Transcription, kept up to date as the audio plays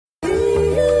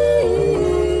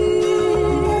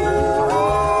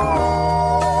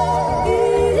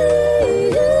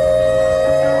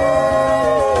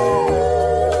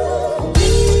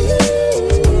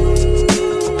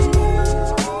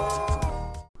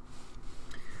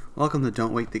Welcome to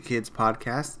Don't Wake the Kids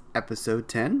podcast, episode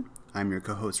 10. I'm your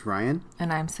co-host, Ryan.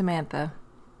 And I'm Samantha.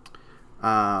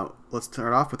 Let's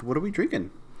start off with, what are we drinking?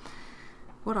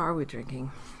 What are we drinking?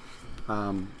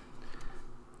 3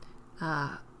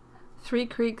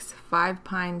 Creeks 5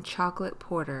 Pine Chocolate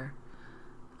Porter.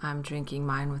 I'm drinking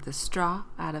mine with a straw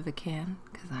out of a can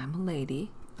because I'm a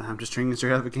lady. I'm just drinking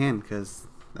straight out of a can because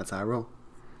that's how I roll.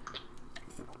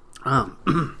 So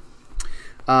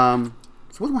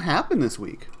what happened this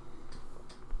week?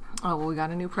 Oh, well, we got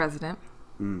a new president,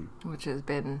 which has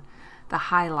been the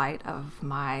highlight of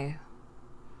my,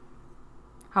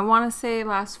 I want to say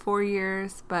last 4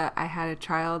 years, but I had a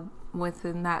child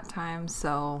within that time,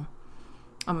 so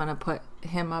I'm going to put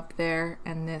him up there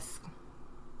and this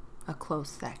a close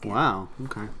second. Wow,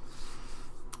 okay.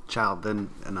 Child,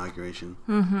 then inauguration.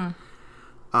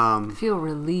 I feel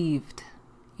relieved,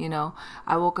 you know.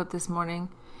 I woke up this morning,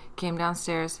 came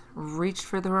downstairs, reached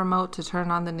for the remote to turn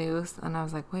on the news, and I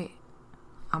was like, wait,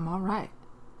 I'm all right.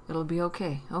 It'll be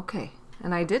okay. Okay.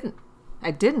 And I didn't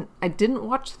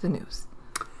watch the news.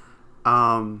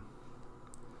 Well,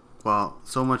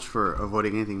 so much for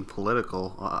avoiding anything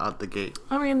political out the gate.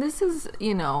 I mean, this is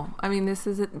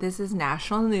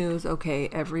national news, okay?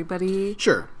 Everybody.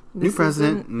 Sure. New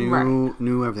president,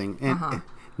 new everything. And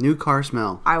new car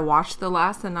smell. I watched the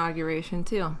last inauguration,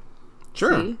 too.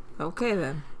 Sure. See? Okay,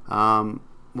 then.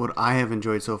 What I have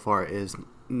enjoyed so far is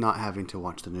not having to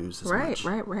watch the news as much.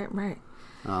 Right.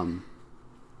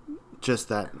 Just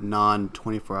that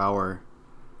non-24-hour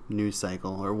news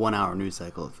cycle, or 1 hour news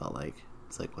cycle, it felt like.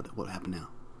 It's like, what happened now?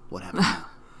 What happened now?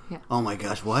 Yeah. Oh my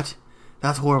gosh, what?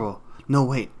 That's horrible. No,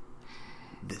 wait.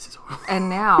 This is horrible. And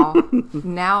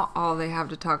now all they have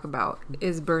to talk about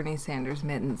is Bernie Sanders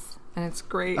mittens. And it's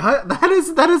great. That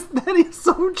is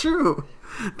so true.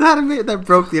 That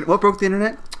broke what broke the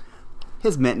internet?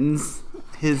 His mittens,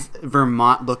 his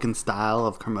Vermont looking style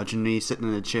of curmudgeonly sitting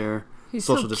in a chair. He's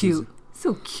social so cute. distancing.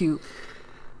 So cute.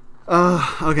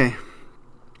 Okay.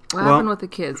 What happened with the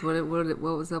kids? What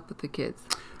was up with the kids?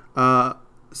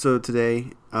 So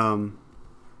today, when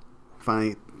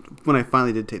I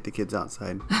finally did take the kids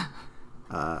outside,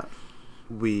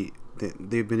 they've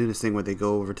been doing this thing where they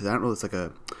go over to, I don't know, it's like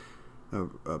a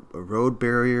road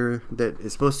barrier that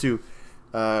is supposed to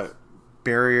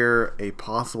barrier a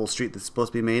possible street that's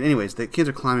supposed to be made. Anyways, the kids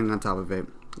are climbing on top of it.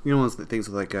 You know, those things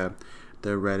with like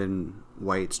the red and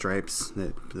white stripes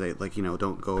that they, like, you know,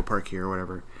 don't go park here or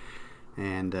whatever.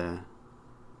 And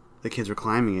the kids were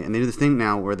climbing it, and they do this thing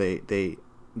now where they to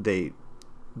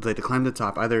climb to the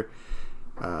top, either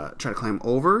try to climb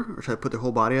over or try to put their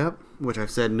whole body up, which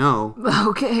I've said no.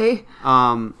 Okay.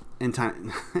 And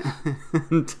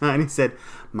Tiny said,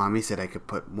 "Mommy said I could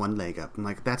put one leg up." I'm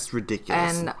like, that's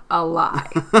ridiculous. And a lie.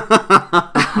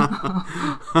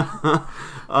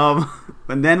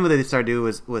 And then what they started to do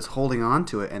was holding on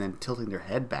to it and then tilting their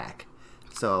head back.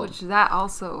 So which that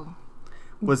also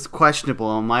was questionable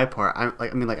on my part. I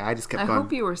just kept going. I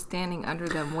hope you were standing under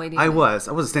them waiting. I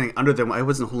wasn't standing under them. I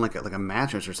wasn't holding like a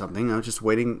mattress or something. I was just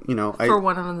waiting, you know. For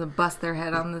one of them to bust their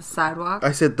head on the sidewalk.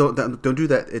 I said, don't do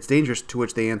that. It's dangerous. To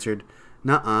which they answered,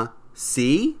 "Nuh-uh.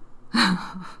 See?"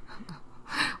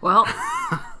 Well,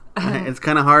 it's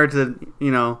kind of hard to,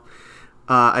 you know.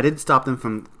 I did stop them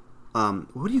from,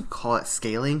 what do you call it?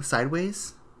 Scaling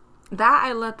sideways? That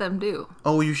I let them do.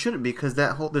 Oh, you shouldn't, because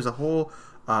there's a whole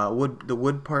the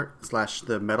wood part /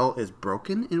 the metal is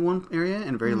broken in one area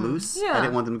and very loose. Yeah. I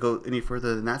didn't want them to go any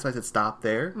further than that, so I said stop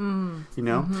there. You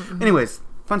know. Anyways,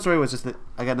 fun story was just that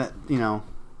I got that, you know,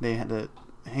 they had to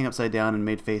hang upside down and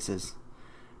made faces.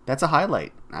 That's a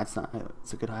highlight. It's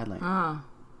a good highlight.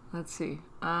 Let's see.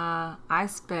 I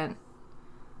spent,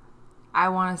 I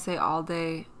want to say, all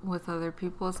day with other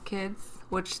people's kids,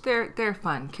 which they're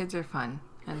fun. Kids are fun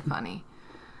and funny.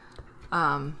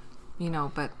 You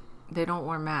know, but they don't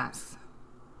wear masks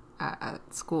at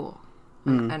school.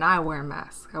 And I wear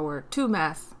masks. I wear 2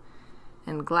 masks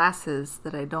and glasses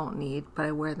that I don't need, but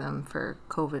I wear them for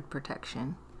COVID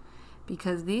protection.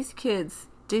 Because these kids,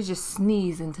 they just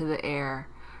sneeze into the air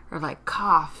or like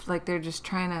cough. Like they're just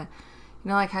trying to, you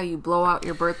know, like how you blow out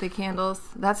your birthday candles?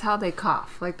 That's how they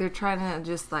cough. Like they're trying to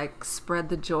just like spread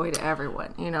the joy to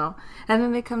everyone, you know? And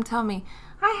then they come tell me,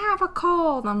 I have a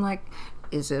cold. I'm like,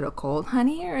 is it a cold,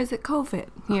 honey, or is it COVID?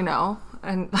 You know,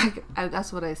 and like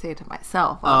that's what I say to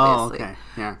myself, obviously. Oh, okay,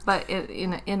 yeah. But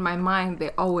in my mind, they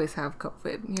always have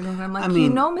COVID. You know, and I'm like, I mean, you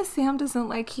know, Miss Sam doesn't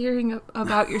like hearing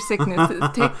about your sicknesses.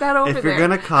 Take that over there. If you're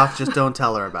gonna cough, just don't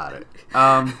tell her about it.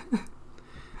 I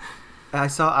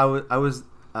was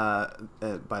by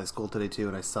the school today too,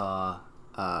 and I saw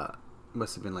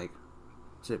must have been like,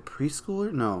 is it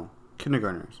preschooler? No,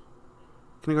 kindergartners.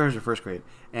 kindergartners or first grade,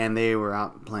 and they were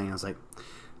out playing. I was like,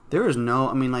 there is no.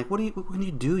 I mean, like, what can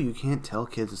you do? You can't tell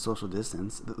kids to social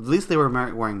distance. At least they were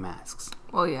wearing masks.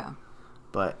 Well, yeah.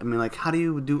 But I mean, like, how do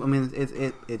you do? I mean,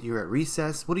 you're at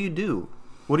recess. What do you do?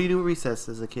 What do you do at recess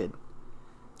as a kid?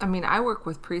 I mean, I work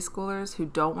with preschoolers who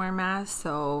don't wear masks,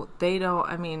 so they don't.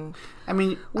 I mean,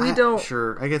 we don't.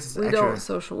 Sure, I guess it's we extra. don't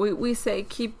social. We say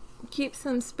keep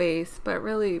some space, but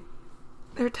really,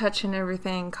 they're touching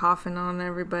everything, coughing on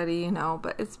everybody, you know.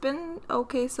 But it's been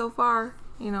okay so far,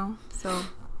 you know. So.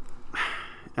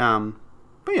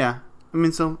 But yeah, I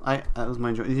mean, so that was my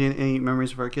enjoy. Any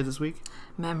memories for our kids this week?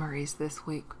 Memories this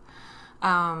week.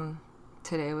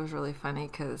 Today was really funny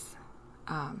because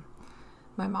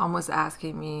my mom was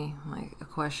asking me like a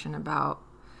question about,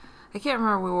 I can't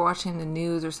remember, we were watching the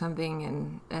news or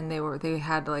something, and they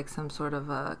had like some sort of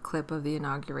a clip of the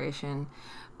inauguration,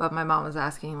 but my mom was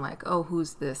asking like, oh,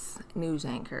 who's this news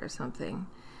anchor or something,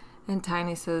 and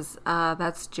Tiny says,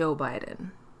 that's Joe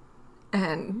Biden.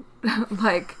 And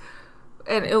like,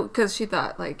 and because she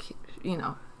thought like, you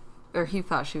know, or he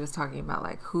thought she was talking about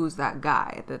like, who's that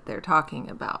guy that they're talking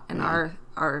about, and our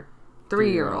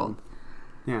 3-year-old.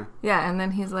 Yeah. Yeah, and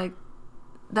then he's like,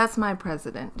 that's my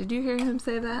president. Did you hear him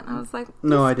say that? And I was like,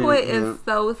 no, I didn't. This boy is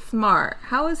so smart.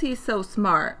 How is he so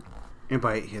smart? And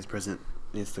by his president,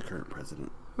 it's the current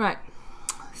president. Right.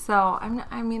 So,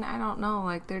 I mean, I don't know.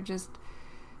 Like, they're just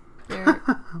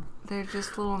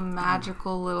little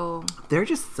magical little... They're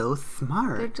just so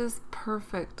smart. They're just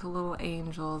perfect little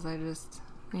angels. I just,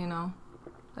 you know,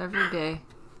 every day.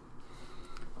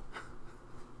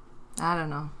 I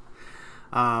don't know.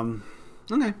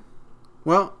 Okay.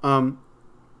 Well,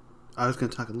 I was going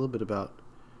to talk a little bit about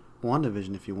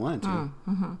WandaVision if you wanted to.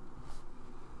 Mm-hmm.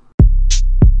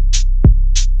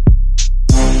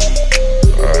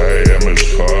 I am as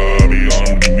far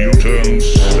beyond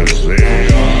mutants as they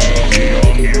are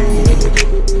beyond you.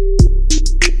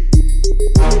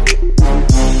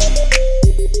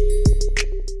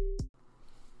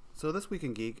 So this week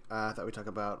in Geek, I thought we'd talk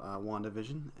about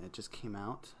WandaVision. It just came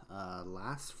out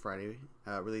last Friday.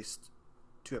 Released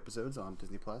 2 episodes on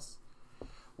Disney+.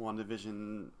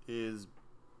 WandaVision is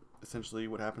essentially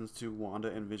what happens to Wanda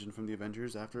and Vision from the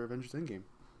Avengers after Avengers Endgame.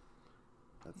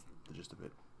 That's the gist of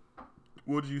it.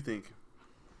 What do you think?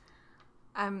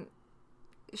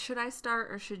 Should I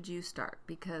start or should you start?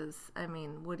 Because, I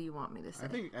mean, what do you want me to say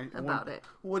about it?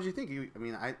 What do you think?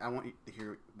 I want you to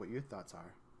hear what your thoughts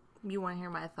are. You want to hear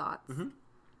my thoughts? Mm-hmm.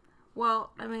 Well,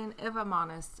 I mean, if I'm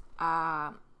honest,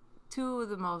 2 of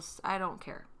the most, I don't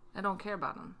care. I don't care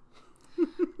about them.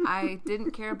 I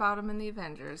didn't care about them in the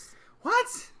Avengers.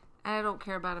 What? And I don't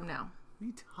care about them now. What are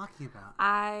you talking about?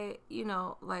 I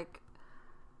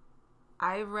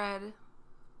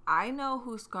know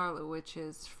who Scarlet Witch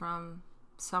is from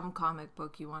some comic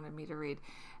book you wanted me to read,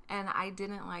 and I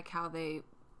didn't like how they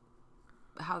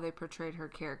portrayed her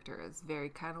character as very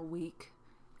kind of weak.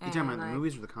 You talking about the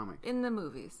movies or the comic? In the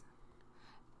movies.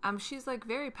 She's like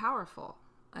very powerful,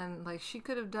 and like she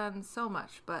could have done so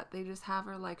much, but they just have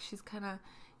her like she's kind of,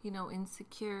 you know,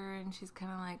 insecure, and she's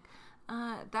kind of like,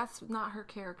 that's not her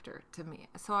character to me.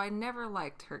 So I never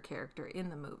liked her character in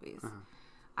the movies. Uh-huh.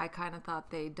 I kind of thought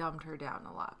they dumbed her down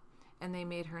a lot, and they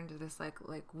made her into this like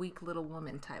weak little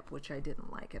woman type, which I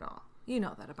didn't like at all. You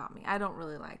know that about me. I don't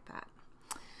really like that.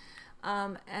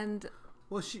 And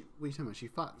well, what are you talking about? She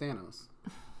fought Thanos.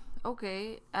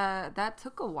 Okay, that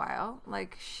took a while.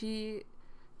 Like she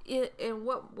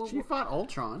fought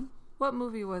Ultron. What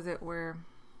movie was it where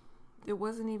it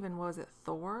wasn't even, was it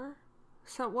Thor?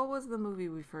 So what was the movie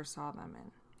we first saw them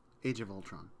in? Age of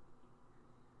Ultron.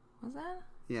 Was that?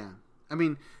 Yeah. I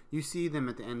mean, you see them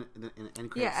at the end, in the end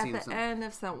credits scene. Yeah, at the end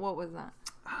of some. What was that?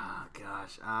 Oh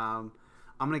gosh. I'm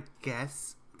gonna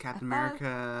guess Captain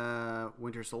America: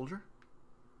 Winter Soldier.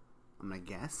 I'm gonna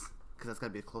guess because that's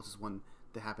gotta be the closest one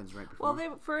that happens right before.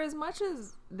 Well, for as much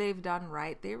as they've done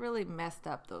right, they really messed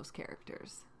up those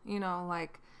characters. You know,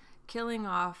 like killing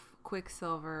off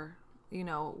Quicksilver, you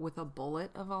know, with a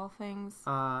bullet of all things.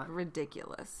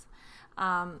 Ridiculous.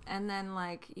 And then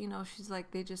like, you know, she's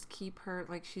like, they just keep her,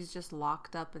 like she's just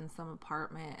locked up in some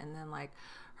apartment, and then like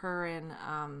her and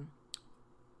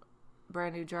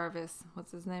brand new Jarvis,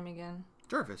 what's his name again?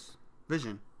 Jarvis.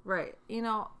 Vision. Right. You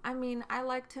know, I mean, I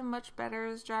liked him much better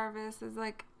as Jarvis. It's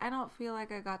like, I don't feel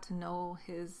like I got to know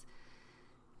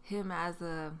him as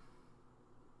a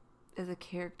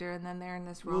character, and then they're in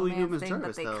this romance thing,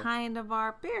 Jarvis, but they kind of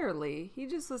are. Barely. He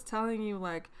just was telling you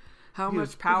like how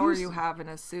much power you have in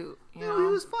a suit. You know, he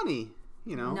was funny.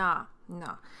 You know, nah.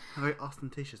 Very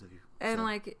ostentatious of you. And so.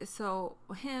 Like, so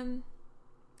him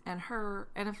and her,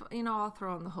 and if you know, I'll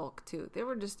throw in the Hulk too. They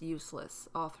were just useless,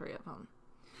 all 3 of them.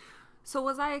 So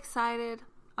was I excited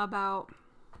about,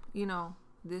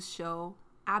 this show?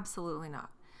 Absolutely not.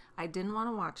 I didn't want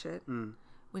to watch it.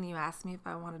 When you asked me if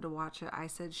I wanted to watch it, I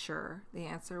said sure. The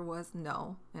answer was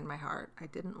no in my heart. I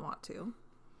didn't want to.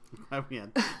 Yeah,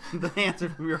 the answer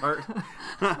from your heart.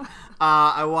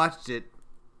 I watched it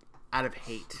out of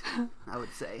hate, I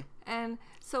would say. And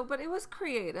so, but it was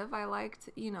creative. I liked,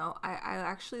 I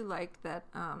actually liked that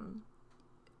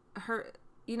her,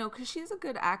 because she's a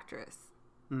good actress,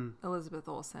 Elizabeth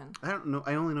Olsen. I don't know.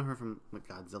 I only know her from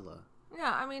Godzilla.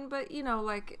 Yeah, I mean, but,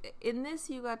 like, in this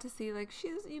you got to see, like,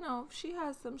 she's,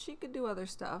 she could do other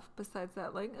stuff besides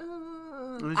that, like,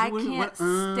 I can't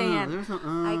stand,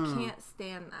 I can't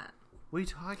stand that. What are you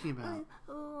talking about?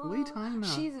 What are you talking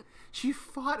about? She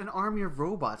fought an army of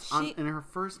robots in her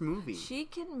first movie. She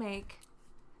can make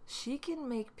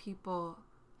people,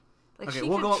 like, okay, she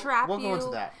we'll could trap you. We'll go into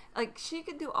that. Like, she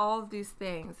could do all of these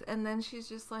things, and then she's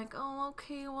just like, oh,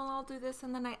 okay, well, I'll do this,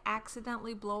 and then I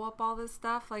accidentally blow up all this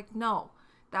stuff. Like, no,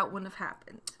 that wouldn't have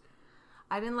happened.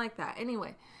 I didn't like that.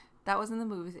 Anyway, that was in the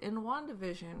movies. In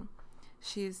WandaVision,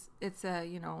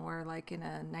 we're like in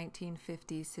a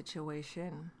 1950s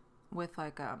situation with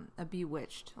like a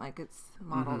Bewitched, like it's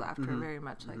modeled after very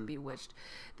much like Bewitched.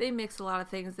 They mix a lot of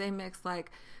things. They mix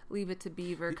like Leave It to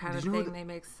Beaver kind of thing. They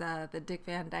mix the Dick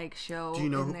Van Dyke Show. Do you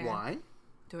know why?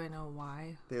 Do I know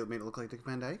why? They made it look like Dick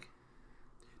Van Dyke?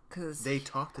 Because they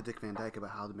talked to Dick Van Dyke about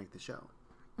how to make the show.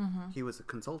 He was a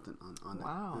consultant on that.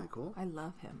 Wow. Isn't that cool? I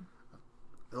love him.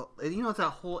 It's that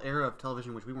whole era of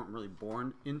television which we weren't really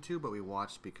born into, but we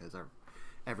watched because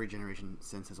every generation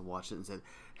since has watched it and said,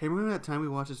 "Hey, remember that time we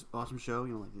watched this awesome show?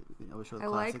 Like the other show." I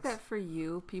like that for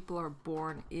you. People are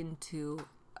born into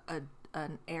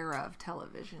an era of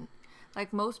television.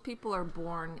 Like most people are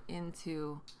born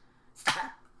into.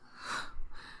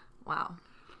 Wow.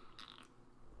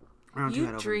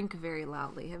 You drink very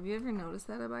loudly. Have you ever noticed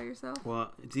that about yourself?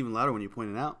 Well, it's even louder when you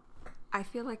point it out. I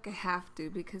feel like I have to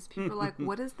because people are like,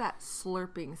 "What is that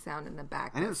slurping sound in the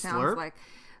back?" I didn't It sounds slurp.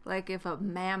 like if a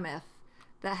mammoth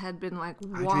that had been like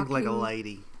walking, I drink like a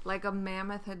lady. Like a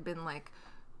mammoth had been like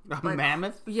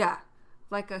mammoth. Yeah,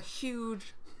 like a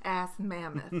huge ass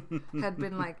mammoth had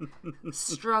been like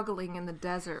struggling in the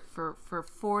desert for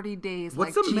 40 days.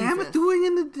 What's like a mammoth doing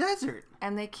in the desert?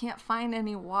 And they can't find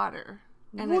any water.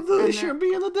 And well, they shouldn't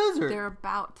be in the desert. They're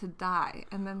about to die,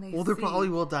 and then they. Well, they probably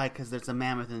will die because there's a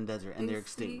mammoth in the desert and they're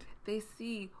extinct. They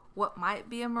see what might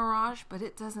be a mirage, but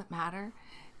it doesn't matter.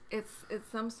 It's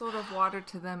some sort of water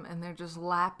to them, and they're just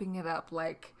lapping it up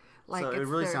like. So it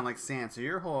really sounds like sand. So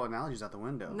your whole analogy's out the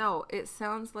window. No, it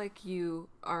sounds like you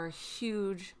are a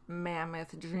huge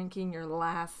mammoth drinking your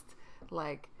last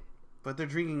like. But they're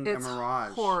drinking a mirage.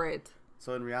 It's horrid.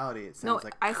 So in reality, it sounds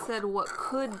like. I said what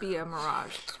could be a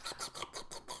mirage.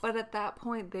 But at that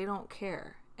point, they don't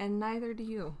care, and neither do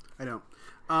you. I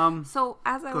don't. So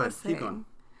as I was saying, keep going.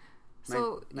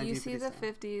 So you see the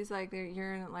 50s, like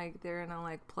they're in a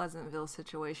like Pleasantville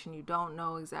situation. You don't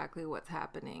know exactly what's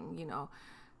happening.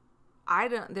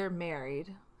 They're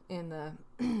married in the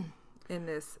in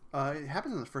this. It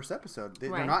happens in the first episode. They're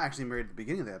Right. not actually married at the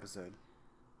beginning of the episode.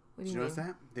 What do Did you you notice mean?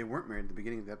 that? They weren't married at the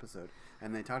beginning of the episode,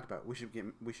 and they talked about we should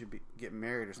get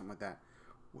married or something like that.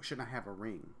 We should not have a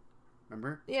ring.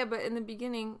 Remember? Yeah, but in the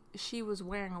beginning, she was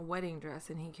wearing a wedding dress,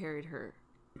 and he carried her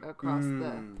across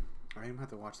the. I even have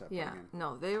to watch that. Yeah, again.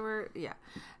 no, they were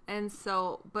and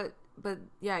so, but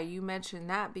yeah, you mentioned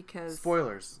that because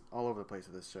Spoilers all over the place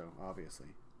of this show, obviously.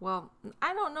 well,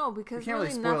 I don't know because You can't really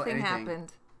really spoil nothing anything.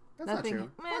 happened. That's Nothing-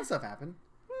 not true. meh. Fun stuff happened.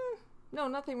 No,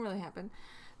 nothing really happened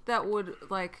that would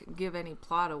like give any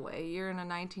plot away. You're in a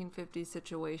 1950s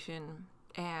situation,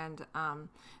 and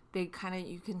they kind of,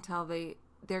 you can tell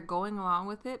they're going along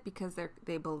with it because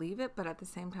they believe it, but at the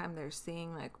same time they're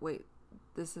seeing like, wait,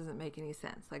 this doesn't make any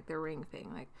sense. Like the ring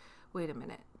thing, like, wait a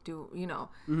minute,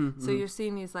 So you're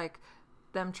seeing these like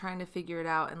them trying to figure it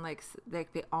out, and like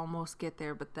they almost get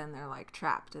there, but then they're like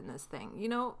trapped in this thing,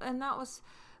 and that was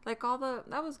like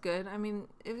that was good. I mean,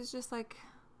 it was just like,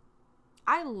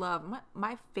 I love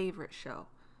my favorite show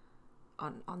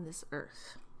on this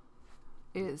earth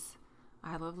is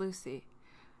I Love Lucy.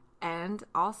 And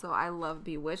also I love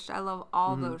Bewitched. I love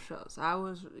all those shows. I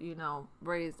was,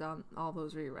 raised on all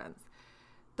those reruns.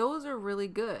 Those are really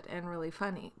good and really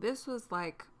funny. This was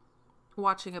like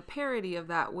watching a parody of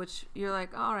that, which you're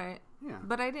like, all right. Yeah.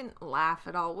 But I didn't laugh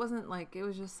at all. It wasn't like, it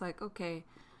was just like, okay,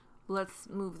 let's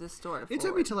move the story forward. It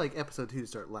took me to like episode 2 to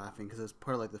start laughing because it's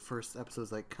part of like the first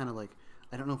episode's like kind of like,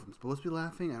 I don't know if I'm supposed to be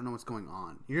laughing. I don't know what's going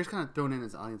on. You're just kind of thrown in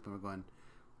as an audience member going,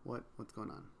 what's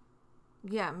going on?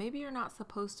 Yeah, maybe you're not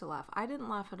supposed to laugh. I didn't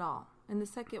laugh at all. in the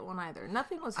second one either.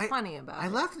 Nothing was funny about it. I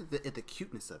laughed at the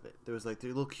cuteness of it. There was like the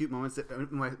little cute moments. That,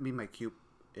 what I mean by cute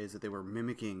is that they were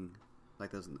mimicking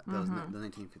like those the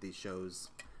 1950s shows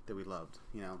that we loved.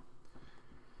 You know.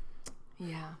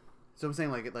 Yeah. So I'm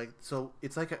saying so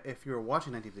it's like if you're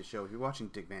watching 1950s show, if you're watching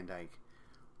Dick Van Dyke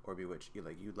or Bewitched, you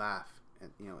laugh at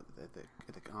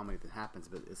at the comedy that happens,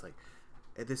 but it's like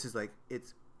this is like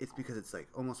it's because it's like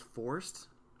almost forced.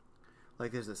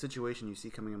 Like there's a situation you see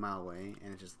coming a mile away,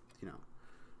 and it's just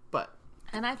but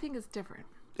and I think it's different.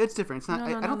 It's different. It's not.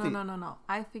 No.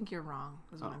 I think you're wrong.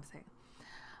 Is what I'm saying.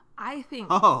 I think.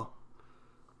 Oh.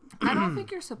 I don't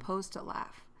think you're supposed to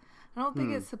laugh. I don't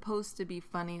think it's supposed to be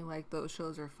funny like those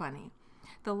shows are funny.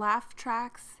 The laugh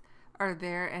tracks are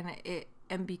there,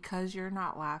 and because you're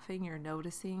not laughing, you're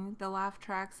noticing the laugh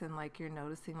tracks, and like you're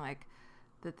noticing like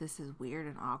that this is weird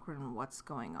and awkward and what's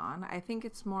going on. I think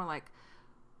it's more like,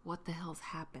 what the hell's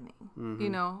happening?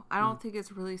 I don't think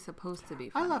it's really supposed to be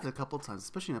funny. I laughed a couple times,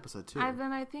 especially in episode 2.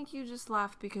 Then I think you just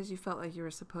laughed because you felt like you were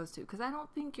supposed to. Because I don't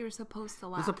think you're supposed to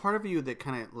laugh. There's a part of you that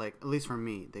kind of like, at least for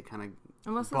me, they kind of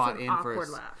unless bought it's an in awkward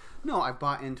for laugh. No, I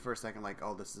bought in for a second. Like,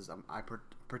 oh, this is. I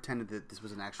pretended that this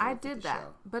was an actual. I did that,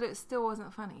 show. but it still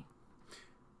wasn't funny.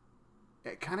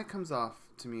 It kind of comes off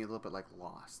to me a little bit like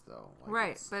Lost, though. Like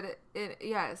right, but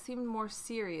it seemed more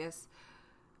serious.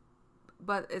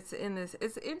 But it's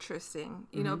interesting,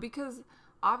 you know, because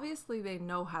obviously they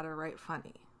know how to write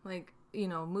funny. Like,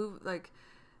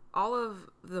 all of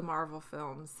the Marvel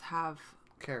films have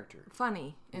character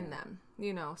funny in them,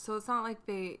 So it's not like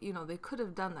they could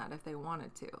have done that if they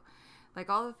wanted to. Like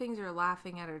all the things you're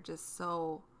laughing at are just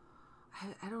so,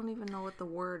 I don't even know what the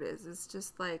word is. It's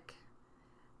just like,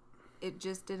 it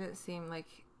just didn't seem like,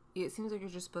 it seems like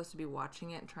you're just supposed to be watching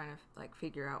it and trying to like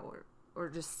figure out or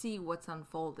just see what's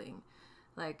unfolding.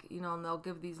 Like, and they'll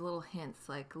give these little hints,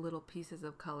 like little pieces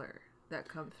of color that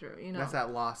come through, That's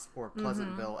that Lost or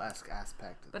Pleasantville-esque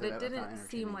aspect. But it didn't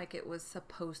seem like it was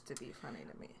supposed to be funny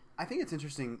to me. I think it's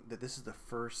interesting that this is the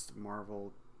first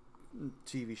Marvel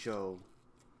TV show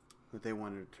that they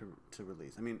wanted to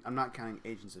release. I mean, I'm not counting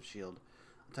Agents of S.H.I.E.L.D.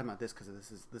 I'm talking about this because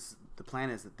this is the plan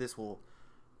is that this will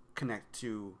connect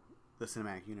to the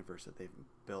cinematic universe that they've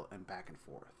built and back and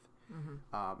forth.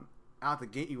 Out the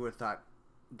gate, you would have thought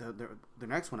the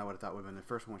next one I would have thought would have been the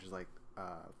first one, which is like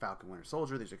Falcon Winter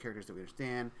Soldier. These are characters that we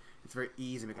understand. It's very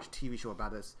easy to make a TV show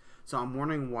about this. So I'm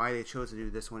wondering why they chose to do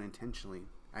this one intentionally.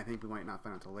 I think we might not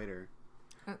find out until later.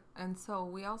 And so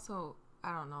we also,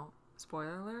 I don't know,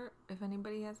 spoiler alert, if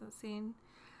anybody hasn't seen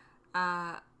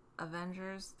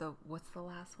Avengers, what's the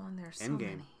last one? There's so Endgame.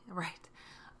 many. Right.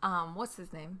 What's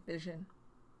his name? Vision.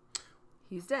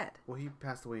 He's dead. Well, he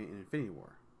passed away in Infinity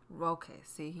War. Okay,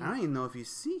 see. I don't even know if you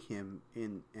see him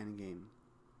in Endgame.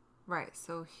 Right,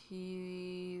 so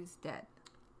he's dead.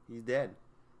 He's dead.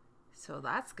 So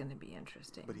that's going to be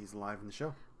interesting. But he's alive in the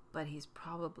show. But he's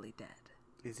probably dead.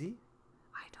 Is he?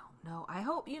 I don't know. I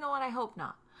hope, you know what, I hope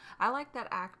not. I like that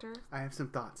actor. I have some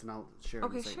thoughts, and I'll share them.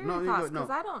 Okay, share your thoughts, because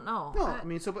I don't know. No, I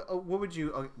mean, so what would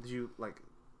you, did you, like,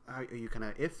 are you kind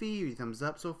of iffy? Are you thumbs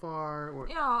up so far? Or?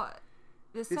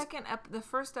 The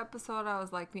first episode, I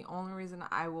was like, the only reason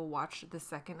I will watch the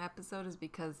second episode is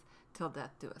because Till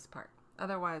Death Do Us Part.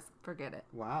 Otherwise, forget it.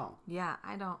 Wow. Yeah,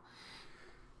 I don't.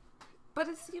 But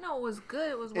it's, it was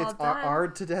good. It was well done. It's our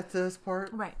To Death Do Us Part?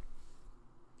 Right.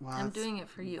 Wow, I'm doing it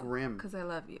for you. Grim. Because I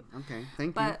love you. Okay, thank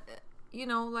you. But,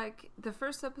 like, the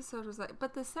first episode was like,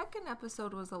 but the second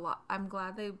episode was a lot. I'm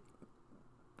glad they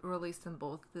released them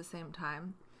both at the same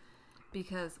time.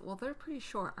 Because, well, they're pretty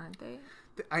short, aren't they?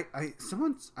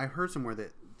 I heard somewhere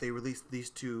that they released these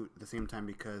two at the same time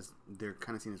because they're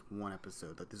kind of seen as one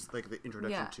episode. Like, this is like the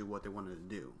introduction to what they wanted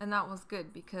to do. And that was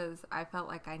good because I felt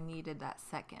like I needed that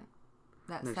second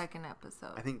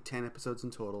episode. I think 10 episodes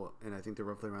in total, and I think they're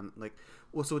roughly around, like,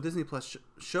 well, so with Disney Plus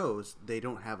shows, they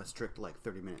don't have a strict, like,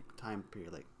 30-minute time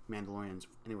period. Like, Mandalorian's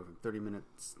anywhere from 30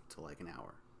 minutes to, like, an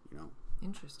hour,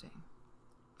 Interesting.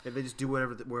 And they just do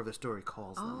wherever the story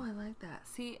calls them. Oh, I like that.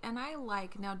 See, and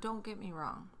now don't get me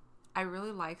wrong, I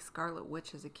really like Scarlet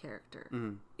Witch as a character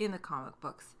in the comic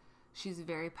books. She's a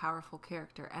very powerful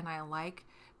character, and I like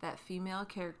that female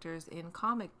characters in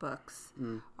comic books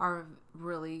are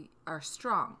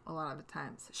strong a lot of the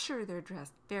times. Sure, they're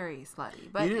dressed very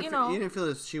slutty, but you didn't feel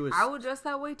that she was. I would dress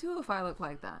that way too if I looked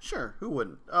like that. Sure, who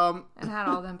wouldn't? And had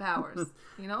all them powers.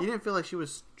 You didn't feel like she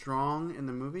was strong in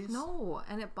the movies? No,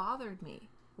 and it bothered me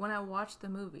when I watched the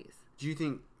movies.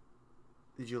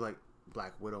 Did you like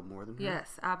Black Widow more than her?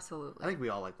 Yes, absolutely. I think we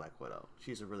all like Black Widow.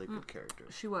 She's a really good character.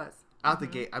 She was. Out the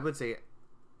gate, I would say,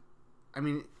 I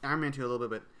mean, Iron Man 2 a little bit,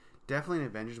 but definitely in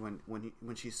Avengers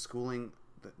when she's schooling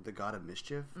the god of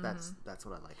mischief. That's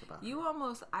what I like about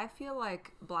her. I feel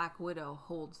like Black Widow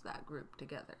holds that group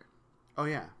together. Oh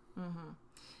yeah.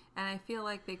 And I feel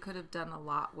like they could have done a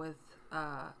lot with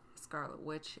Scarlet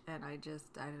Witch, and I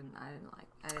didn't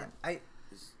like.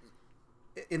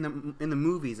 In the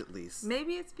movies at least.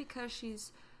 Maybe it's because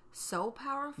she's so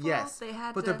powerful. Yes,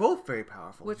 but they're both very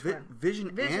powerful. Which one? Vision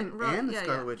and the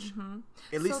Scarlet Witch.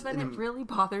 At least so then it really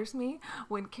bothers me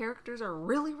when characters are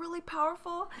really, really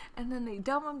powerful, and then they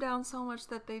dumb them down so much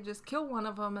that they just kill one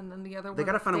of them, and then the other one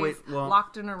gotta find a way.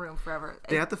 Locked in a room forever.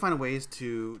 They have to find ways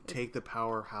to take the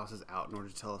powerhouses out in order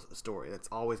to tell us a story. That's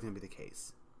always going to be the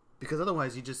case, because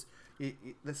otherwise it's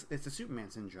the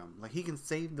Superman syndrome. Like, he can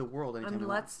save the world anytime he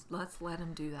wants. Let's let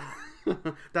him do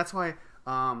that. That's why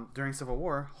during Civil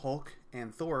War, Hulk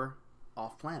and Thor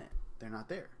off planet. They're not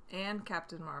there. And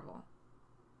Captain Marvel.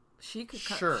 She could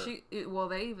sure. Well,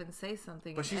 they even say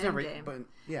something. But in she's Endgame. never. But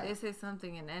yeah, they say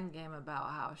something in Endgame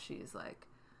about how she's like,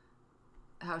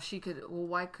 how she could. Well,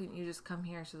 why couldn't you just come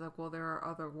here? She's like, well, there are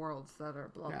other worlds that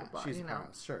are blah blah blah. She's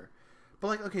sure. But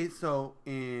like, okay, so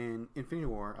in Infinity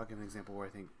War, I'll give an example where I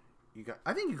think you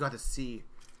got to see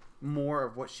more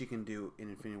of what she can do in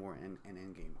Infinity War and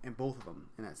Endgame, and both of them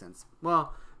in that sense.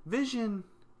 Well, Vision,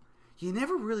 you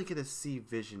never really get to see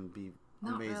Vision be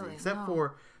amazing, except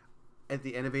for at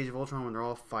the end of Age of Ultron when they're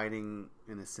all fighting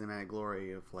in the cinematic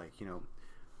glory of, like, you know,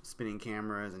 spinning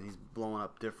cameras and he's blowing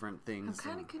up different things.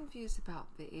 I'm kind of confused about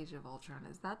the Age of Ultron.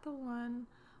 Is that the one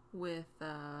with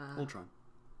Ultron?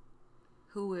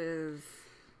 Who is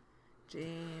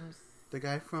James? The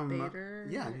guy from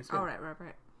Spader? Yeah. Oh, right.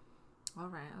 All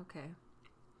right, okay.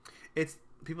 It's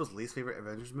people's least favorite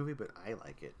Avengers movie, but I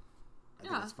like it. I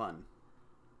think it's fun.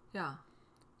 Yeah.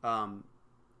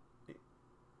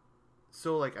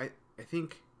 So like I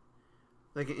think,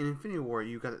 like in Infinity War,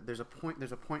 there's a point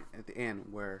at the end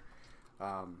where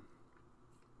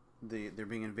they're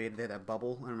being invaded. They had that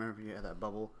bubble. I remember if you had that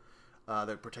bubble.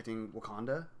 They're protecting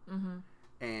Wakanda. Mm-hmm.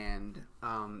 And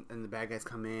the bad guys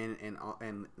come in and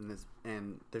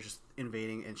they're just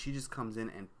invading, and she just comes in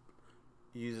and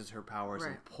uses her powers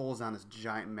and pulls down this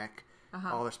giant mech,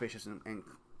 all their spaceships, and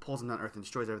pulls them down to Earth and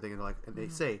destroys everything. And they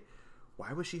say,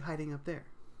 why was she hiding up there?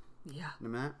 Yeah.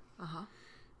 Remember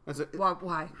that?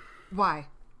 Why?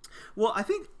 Well, I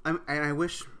think, and I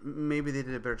wish maybe they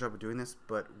did a better job of doing this,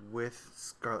 but with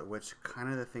Scarlet Witch, kind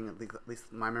of the thing, at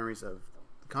least my memories of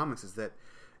the comics, is that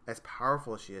as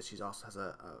powerful as she is, she also has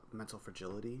a mental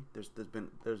fragility.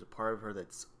 There's a part of her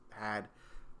that's had.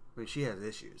 I mean, she has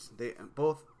issues.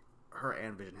 Both her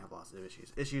and Vision have lots of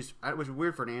issues. Which is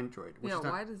weird for an android. Yeah,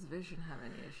 why does Vision have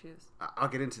any issues? I'll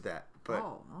get into that. But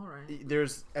all right.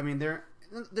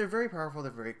 They're very powerful.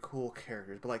 They're very cool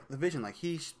characters. But like the Vision, like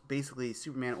he's basically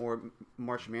Superman or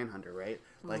Martian Manhunter, right?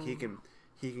 Like he can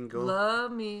go.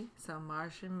 Love me some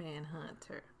Martian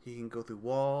Manhunter. He can go through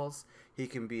walls. He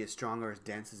can be as strong or as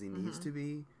dense as he needs to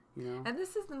be. You know. And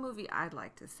this is the movie I'd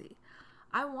like to see.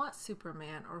 I want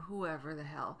Superman or whoever the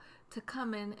hell to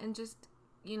come in and just,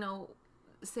 you know,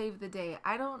 save the day.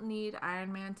 I don't need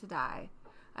Iron Man to die.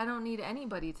 I don't need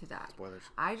anybody to die. Spoilers.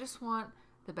 I just want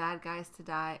the bad guys to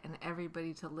die and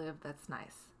everybody to live that's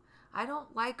nice. I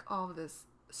don't like all this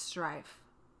strife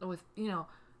with, you know,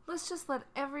 let's just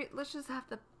have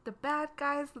the bad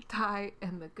guys die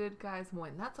and the good guys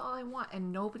win. That's all I want,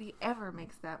 and nobody ever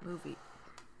makes that movie.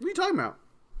 What are you talking about?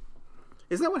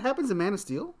 Isn't that what happens in Man of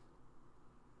Steel?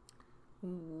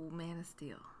 Ooh, Man of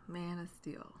Steel.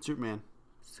 Superman.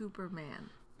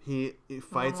 He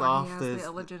fights off the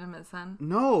illegitimate son.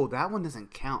 No, that one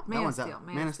doesn't count. Man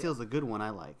of Steel is the good one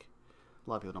I like. A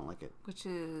lot of people don't like it.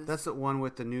 That's the one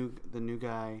with the new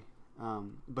guy.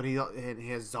 But he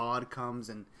has Zod comes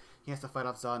and he has to fight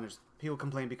off Zod. And there's people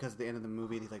complain because at the end of the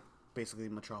movie, basically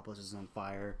Metropolis is on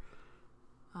fire.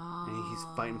 Oh, and he's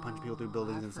fighting, punching people through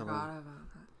buildings and stuff. I forgot about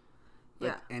that.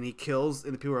 Yeah. And he kills,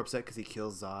 and the people are upset because he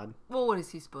kills Zod. Well, what is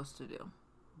he supposed to do?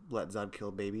 Let Zod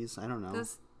kill babies? I don't know.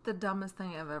 That's the dumbest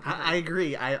thing I've ever heard. I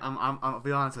agree. I'll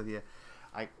be honest with you.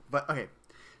 But okay.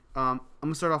 I'm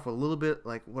gonna start off with a little bit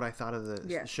like what I thought of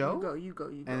the show. You go.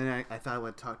 And then I thought I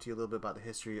would talk to you a little bit about the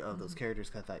history of those characters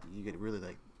because I thought you could really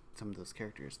like some of those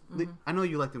characters. I know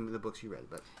you like them in the books you read,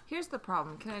 but here's the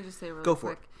problem. Can I just say really quick? Go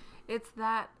for it. It's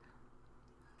that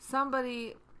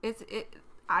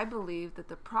I believe that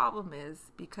the problem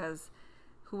is because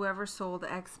whoever sold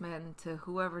X-Men to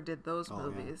whoever did those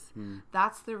movies,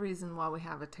 that's the reason why we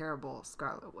have a terrible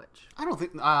Scarlet Witch. I don't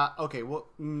think... okay, well,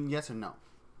 yes or no.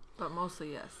 But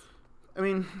mostly yes. I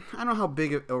mean, I don't know how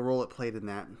big a role it played in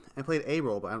that. It played a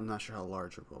role, but I'm not sure how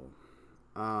large a role.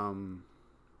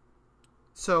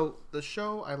 So, the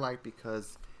show I like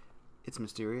because it's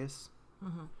mysterious.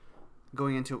 Mm-hmm.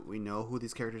 going into it, we know who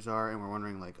these characters are, and we're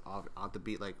wondering, like, off the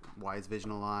beat, like, why is Vision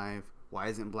alive? Why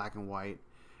isn't it black and white?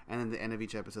 And then at the end of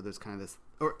each episode, there's kind of this,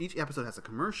 or each episode has a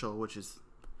commercial, which is,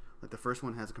 like, the first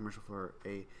one has a commercial for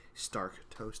a Stark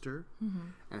toaster,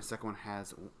 and the second one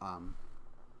has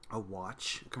a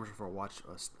watch, a commercial for a watch,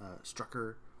 a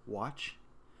Strucker watch.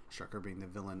 Strucker being the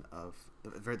villain of the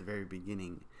very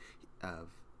beginning of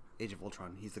Age of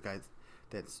Ultron. He's the guy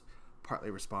that's partly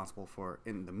responsible for,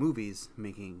 in the movies,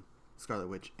 making Scarlet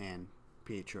Witch and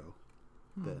Pietro,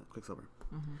 the Quicksilver.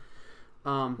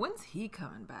 When's he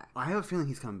coming back? I have a feeling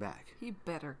he's coming back. He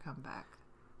better come back.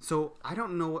 So I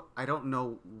don't know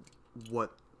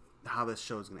how this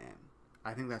show is going to end.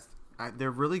 I think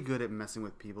they're really good at messing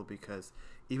with people, because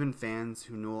even fans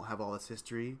who have all this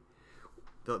history,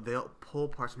 they'll pull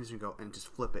parts of history and go and just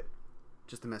flip it,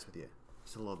 just to mess with you,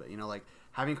 just a little bit. You know, like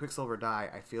having Quicksilver die,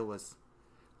 I feel was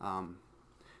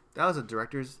that was a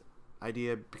director's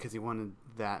idea, because he wanted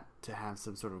that to have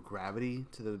some sort of gravity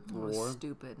to the It war. was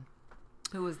stupid.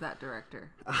 Who was that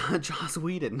director? Joss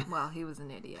Whedon. Well, he was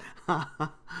an idiot.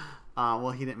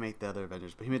 Well, he didn't make the other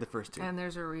Avengers, but he made the first two. And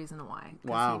there's a reason why. 'Cause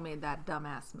Wow. he made that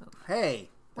dumbass move. Hey,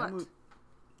 What?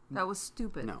 That was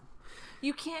stupid. No.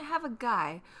 You can't have a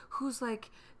guy who's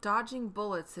like dodging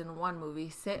bullets in one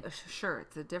movie. Sure,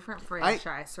 it's a different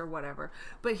franchise or whatever,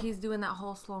 but he's doing that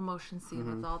whole slow motion scene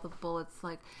with all the bullets.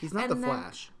 Like, He's not and the then-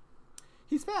 Flash.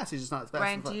 He's fast. He's just not as fast.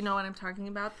 Ryan, as the do you Flash. know what I'm talking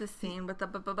about? The scene with the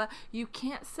blah, blah, blah. You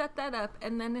can't set that up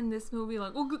and then in this movie,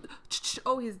 like,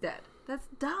 oh, he's dead. That's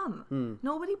dumb.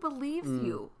 Nobody believes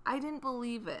you. I didn't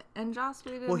believe it. And Joss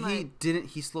Whedon, Well, he didn't.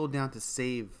 He slowed down to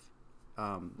save.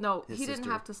 no, his he didn't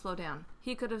sister. have to slow down.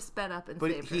 He could have sped up and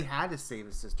But saved he her. had to save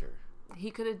his sister.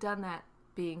 He could have done that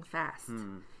being fast.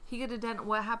 He could have done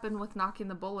what happened with knocking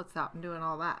the bullets out and doing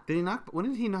all that. Did he knock? When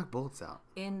did he knock bullets out?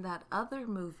 In that other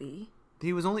movie,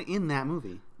 He was only in that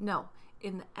movie. no,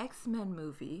 in the X-Men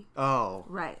movie, Oh,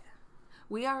 right.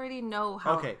 We already know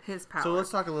how okay. his power. So let's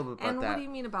talk a little bit about and that. what do you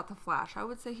mean about the Flash? I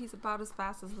would say he's about as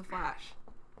fast as the Flash.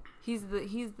 He's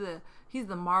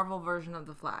the Marvel version of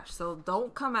the Flash. So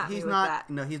don't come at me He's with not. that.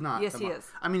 No, he's not. Yes, he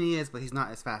is. I mean, he is, but he's not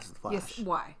as fast as the Flash. Yes.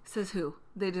 Why? Says who?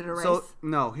 They did a race. So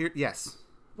no, here, yes.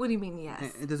 What do you mean?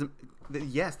 Yes. It doesn't.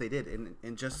 Yes, they did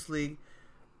in Justice League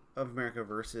of America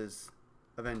versus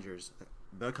Avengers,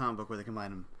 the comic book where they combine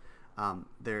them.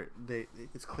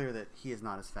 It's clear that he is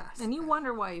not as fast. And you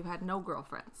wonder why you had no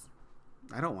girlfriends.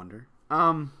 I don't wonder.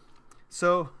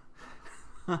 So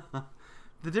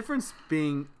the difference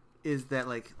being is that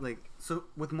so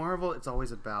with Marvel, it's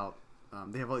always about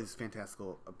they have all these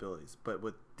fantastical abilities, but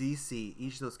with DC,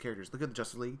 each of those characters, look at the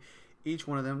Justice League, each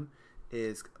one of them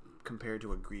is compared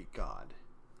to a Greek god.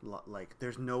 Like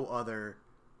there's no other.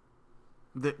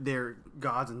 They're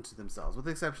gods unto themselves, with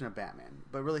the exception of Batman.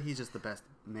 But really, he's just the best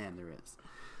man there is.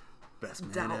 Best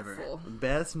man Doubtful. ever.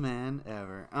 Best man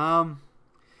ever.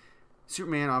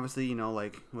 Superman, obviously,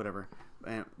 like whatever.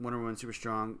 And Wonder Woman, super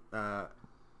strong.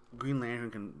 Green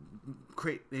Lantern can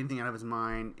create anything out of his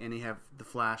mind, and you have the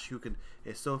Flash, who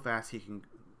is so fast he can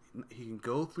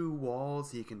go through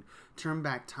walls. He can turn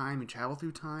back time and travel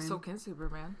through time. So can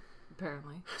Superman,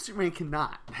 apparently. Superman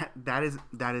cannot. That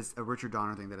is a Richard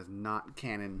Donner thing. That is not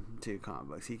canon to comic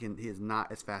books. He is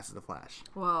not as fast as the Flash.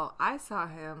 Well, I saw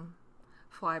him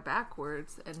fly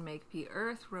backwards and make the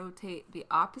Earth rotate the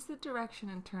opposite direction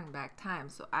and turn back time.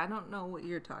 So I don't know what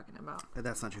you're talking about. But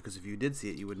that's not true, because if you did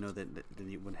see it, you would know that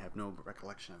you would have no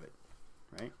recollection of it,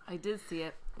 right? I did see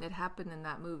it. It happened in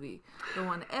that movie, the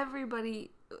one everybody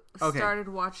Okay. started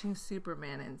watching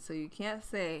Superman in. So you can't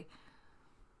say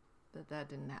that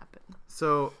didn't happen.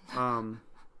 So,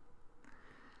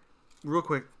 real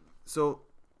quick, so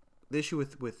the issue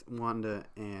with Wanda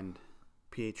and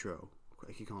Pietro,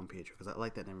 I keep calling him Pietro because I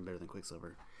like that name better than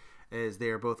Quicksilver, is they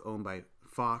are both owned by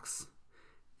Fox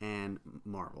and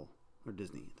Marvel, or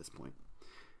Disney at this point.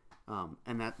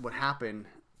 And that what happened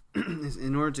is,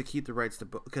 in order to keep the rights to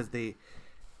because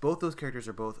both those characters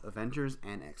are both Avengers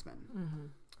and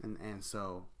X-Men, and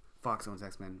so Fox owns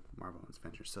X-Men, Marvel owns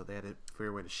Avengers, so they had to figure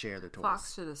a way to share their toys.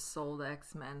 Fox should have sold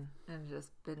X-Men and just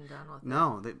been done with it.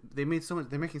 No, they made so much.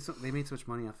 They made so much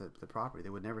money off the property. They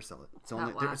would never sell it. It's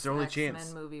That it's their only X-Men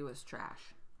chance. movie was trash.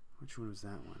 Which one was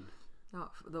that one? No,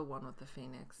 the one with the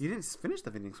Phoenix. You didn't finish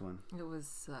the Phoenix one. It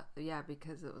was,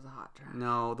 because it was a hot trash.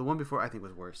 No, the one before I think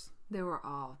was worse. They were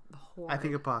all horrible. I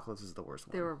think Apocalypse is the worst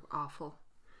one. they were awful.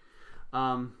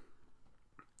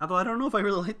 Although I don't know if I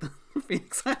really like the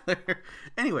Phoenix either.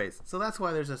 Anyways, so that's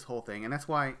why there's this whole thing, and that's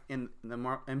why in the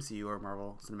MCU or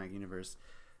Marvel Cinematic Universe,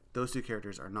 those two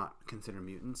characters are not considered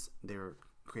mutants. They were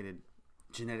created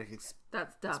genetic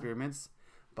That's dumb. experiments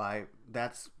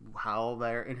That's how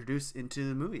they're introduced into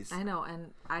the movies. I know,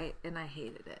 and I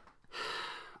hated it.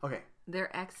 Okay.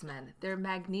 They're X-Men. They're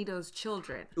Magneto's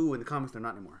children. Ooh, in the comics they're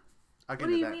not anymore. What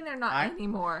do you mean they're not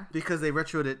anymore? Because they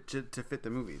retroed it to fit the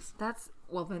movies.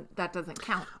 Then that doesn't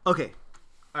count. Okay.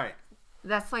 All right.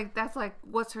 That's like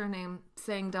what's her name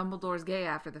saying Dumbledore's gay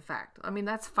after the fact. I mean,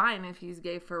 that's fine if he's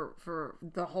gay for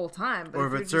the whole time, but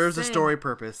or if it serves a story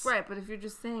purpose, right? But if you're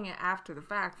just saying it after the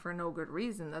fact for no good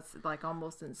reason, that's like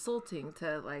almost insulting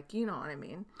to, like, you know what I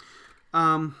mean.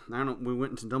 I don't know. We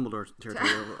went into Dumbledore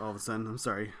territory all of a sudden. I'm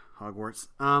sorry, Hogwarts.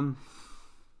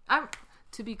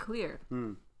 To be clear.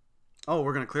 Oh,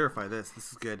 we're gonna clarify this.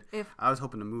 This is good. I was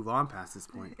hoping to move on past this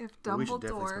point. If we should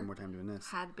definitely spend Dumbledore more time doing this.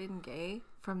 had been gay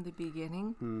from the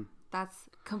beginning, that's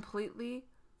completely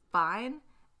fine.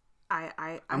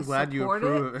 I'm glad you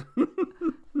approve it,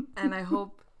 and I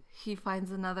hope he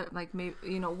finds another, like, maybe,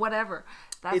 you know, whatever.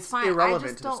 That's it's fine. irrelevant I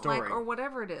just to the don't story. like, or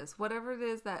whatever it is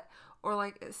that, or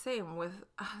like same with.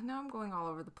 Now I'm going all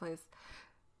over the place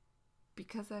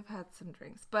because I've had some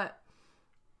drinks, but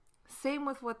same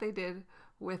with what they did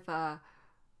with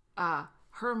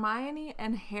Hermione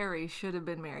and Harry should have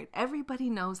been married. Everybody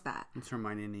knows that. It's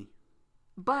Hermione.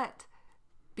 But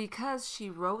because she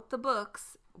wrote the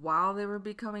books while they were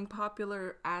becoming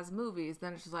popular as movies,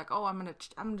 then she's like, "Oh,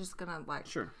 I'm just gonna like."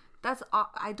 Sure. That's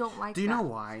I don't like. Do you know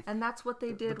why? And that's what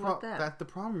they did with them. The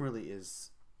problem really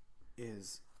is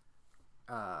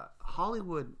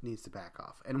Hollywood needs to back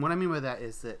off, and what I mean by that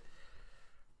is that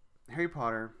Harry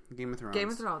Potter, Game of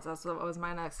Thrones. That's what was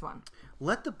my next one.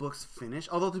 Let the books finish.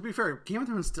 Although, to be fair, Game of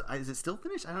Thrones is it still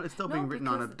finished? It's still being written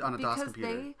on a DOS computer. Because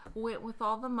they went with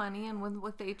all the money and went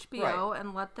with HBO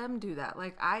and let them do that.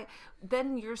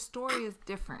 Then your story is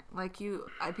different. Like the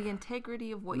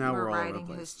integrity of what you were writing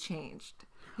has changed.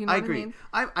 You know I what agree.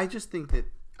 I mean? I just think that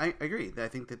I agree. I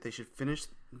think that they should finish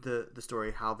the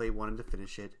story how they wanted to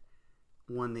finish it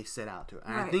when they set out to it.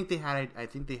 And I think they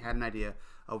had an idea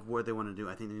of what they wanted to do.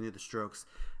 I think they knew the strokes.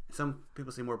 Some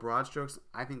people say more broad strokes.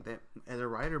 I think that as a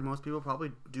writer, most people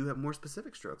probably do have more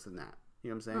specific strokes than that.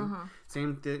 You know what I'm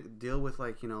saying? Same deal with,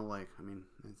 like, you know, like, I mean,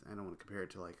 I don't want to compare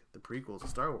it to like the prequels of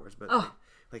Star Wars, but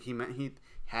like he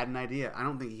had an idea. I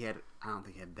don't think he had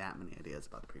that many ideas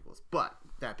about the prequels. But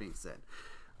that being said,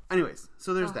 anyways,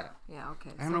 so there's that. Yeah,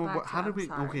 okay. I don't know how did we.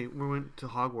 Sorry. Okay, we went to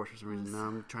Hogwarts for some reason. Now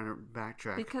I'm trying to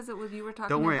backtrack because you were talking.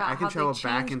 Don't worry, about I can travel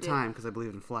back in it. time because I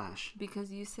believe in Flash.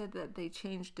 Because you said that they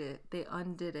changed it, they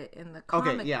undid it in the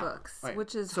comic books, right.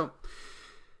 Which is so.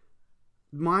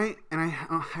 I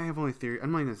have only theory.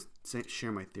 I'm not going to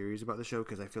share my theories about the show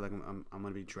because I feel like I'm going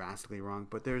to be drastically wrong.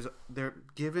 But they're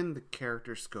given the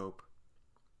character scope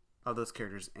of those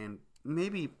characters, and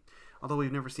maybe, although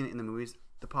we've never seen it in the movies,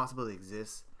 the possibility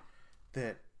exists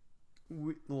that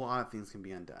a lot of things can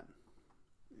be undone.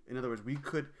 In other words, we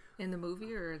could in the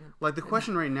movie or in the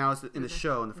question right now is that in the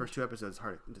show in the first 2 episodes, it's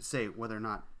hard to say whether or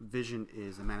not Vision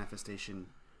is a manifestation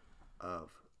of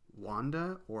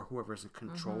Wanda or whoever's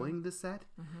controlling the set,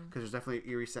 because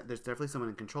there's definitely someone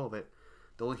in control of it.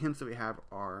 The only hints that we have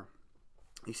are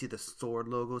you see the sword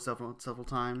logo several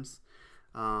times.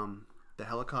 The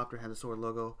helicopter has a sword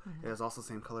logo. It has also the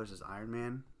same colors as Iron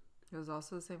Man. It was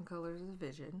also the same colors as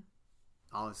Vision.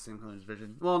 All the same colors as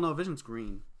Vision. Well, no, Vision's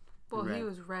green. Well, he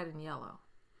was red and yellow.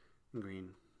 And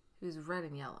green. He was red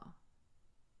and yellow.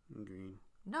 And green.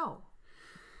 No.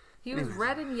 He was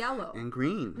red and yellow. And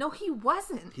green. No, he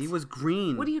wasn't. He was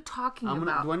green. What are you talking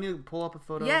about? Do I need to pull up a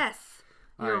photo? Yes.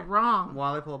 You're wrong.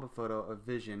 While I pull up a photo of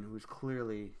Vision, who's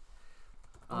clearly...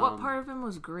 what part of him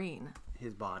was green?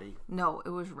 His body. No, it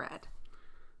was red.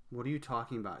 What are you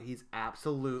talking about? He's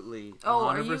absolutely 100%. Oh,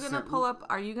 are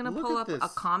you gonna pull up a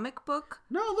comic book?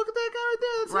 No, look at that guy right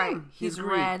there. That's right. him. He's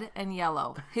red and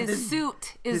yellow. His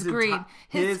suit is green.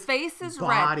 His face is red.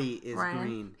 Body is Ryan.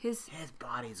 Green. His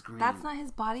body is green. That's not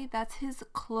his body. That's his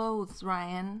clothes,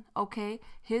 Ryan. Okay.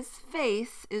 His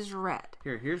face is red.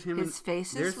 Here's him. His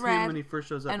face is red. red. Him when he first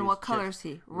shows up. And what color is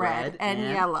he? Red and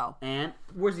yellow. And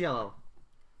where's yellow?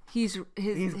 He's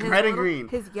red and green.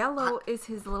 His yellow is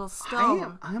his little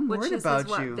stone. I'm worried which is about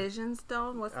his, you. Vision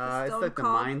stone? What's the stone it's like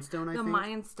called? the Mind Stone, I think. The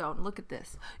Mind Stone. Look at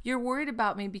this. You're worried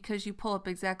about me because you pull up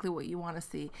exactly what you want to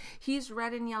see. He's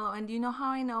red and yellow. And do you know how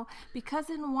I know? Because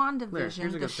in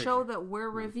WandaVision, the show that we're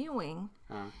reviewing,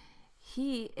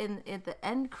 he, in the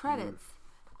end credits,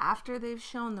 after they've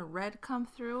shown the red come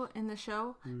through in the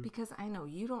show, because I know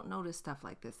you don't notice stuff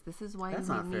like this. This is why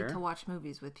you need to watch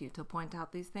movies with you to point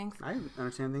out these things. I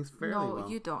understand things fairly well. No,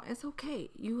 you don't. It's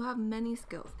okay. You have many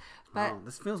skills. But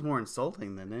this feels more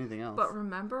insulting than anything else. But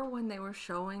remember when they were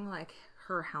showing like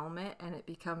her helmet and it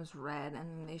becomes red,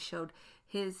 and then they showed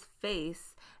his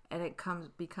face and it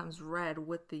becomes red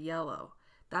with the yellow.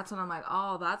 That's when I'm like,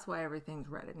 oh, that's why everything's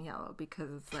red and yellow,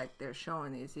 because it's like they're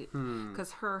showing these.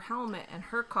 Because her helmet and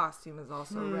her costume is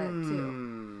also red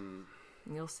too.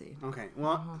 And you'll see. Okay,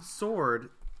 well, Sword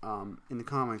in the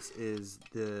comics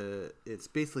it's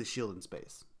basically Shield in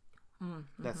space.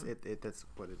 That's it. That's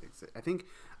what it is. I think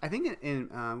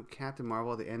in Captain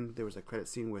Marvel at the end there was a credit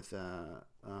scene with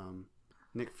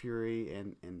Nick Fury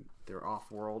and they're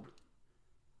off world.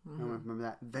 I don't remember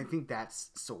that. I think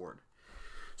that's Sword.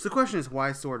 So the question is, why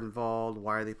is Sword involved?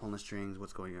 Why are they pulling the strings?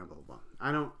 What's going on? Blah blah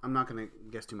blah. I'm not going to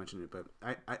guess too much in it, but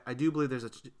I do believe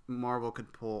Marvel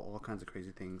could pull all kinds of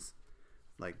crazy things,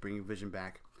 like bringing Vision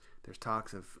back. There's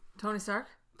talks of Tony Stark.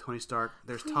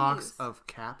 There's talks of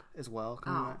Cap as well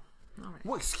coming back. All right.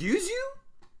 What? Excuse you?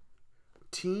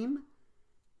 Team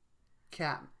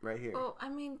Cap right here. Oh, I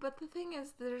mean, but the thing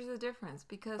is, there's a difference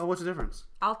because... Oh, what's the difference?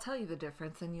 I'll tell you the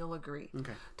difference and you'll agree.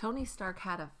 Okay. Tony Stark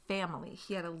had a family.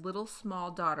 He had a little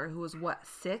small daughter who was,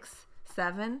 6,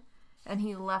 7? And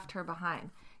he left her behind.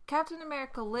 Captain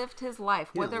America lived his life,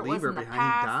 whether it was in the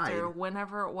past or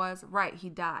whenever it was. Right, he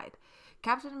died.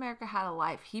 Captain America had a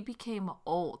life. He became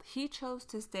old. He chose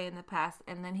to stay in the past,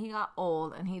 and then he got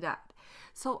old and he died.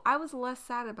 So I was less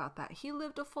sad about that. He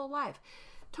lived a full life.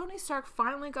 Tony Stark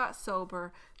finally got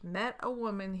sober, met a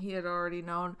woman he had already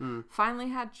known, finally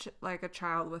had a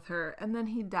child with her, and then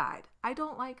he died. I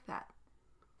don't like that.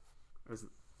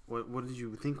 What did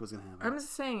you think was going to happen? I'm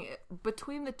just saying,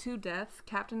 between the two deaths,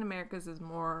 Captain America's is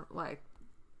more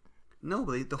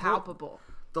palpable.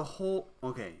 The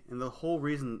whole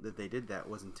reason that they did that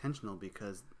was intentional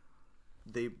because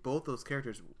both those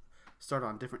characters start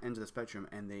on different ends of the spectrum,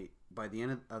 and by the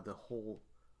end of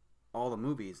all the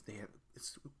movies,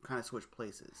 it's kind of switched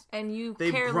places. And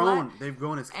they've grown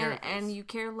as characters. And you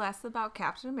care less about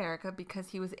Captain America because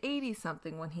he was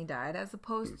 80-something when he died, as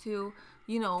opposed to,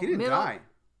 he didn't die.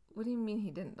 What do you mean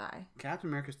he didn't die? Captain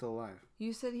America's still alive.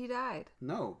 You said he died.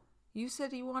 No. You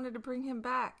said you wanted to bring him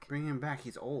back. Bring him back.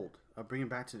 He's old. I'll bring him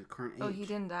back to the current age. Oh, he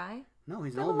didn't die? No,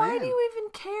 he's an old man. Why do you even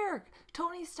care?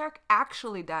 Tony Stark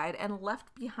actually died and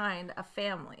left behind a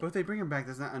family. But if they bring him back,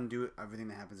 does that undo everything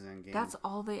that happens in Endgame? That's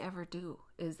all they ever do,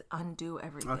 is undo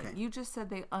everything. Okay. You just said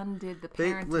they undid the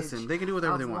parentage they can do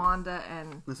whatever they want. Wanda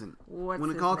and when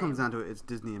it all comes down to it, it's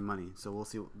Disney and money. So we'll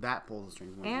see what that pulls the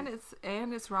strings.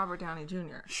 And it's Robert Downey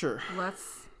Jr. Sure.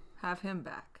 Let's have him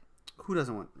back. Who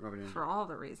doesn't want Robert Downey Jr.? For all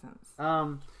the reasons.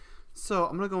 So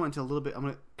I'm gonna go into a little bit. I'm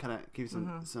gonna kind of give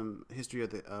you some history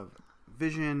of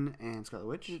Vision and Scarlet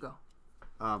Witch. You go.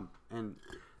 And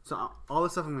so all the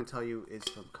stuff I'm gonna tell you is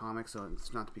from comics, so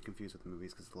it's not to be confused with the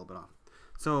movies because it's a little bit off.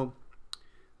 So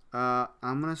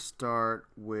I'm gonna start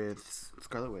with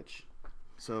Scarlet Witch.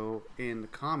 So in the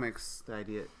comics, the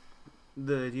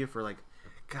idea for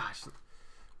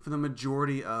for the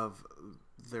majority of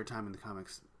their time in the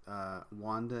comics,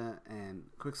 Wanda and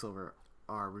Quicksilver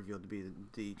are revealed to be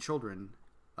the children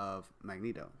of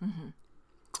Magneto. Mm-hmm.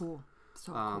 Cool.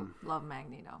 So cool. Love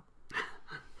Magneto.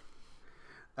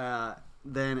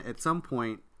 Then at some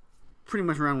point, pretty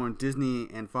much around when Disney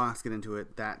and Fox get into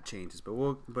it, that changes.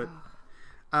 But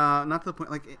not to the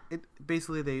point. Like it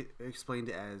basically, they explained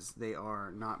it as they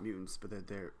are not mutants, but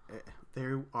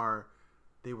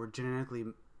they were genetically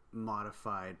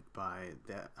modified by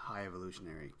that high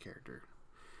evolutionary character,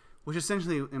 which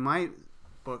essentially, in my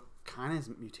book, kind of is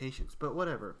mutations. But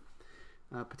whatever,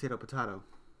 potato.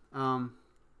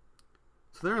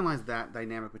 So therein lies that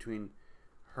dynamic between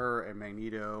her and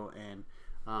Magneto, and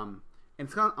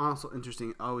it's kind of also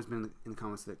interesting. Always been in the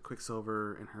comics that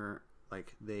Quicksilver and her,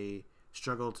 they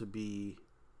struggle to be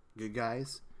good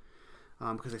guys,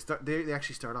 because they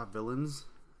actually start off villains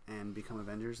and become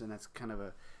Avengers, and that's kind of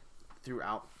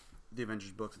throughout the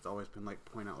Avengers books. It's always been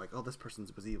point out oh, this person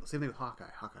was evil. Same thing with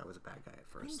Hawkeye. Hawkeye was a bad guy at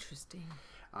first. Interesting.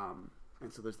 And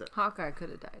so there's that. Hawkeye could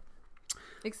have died,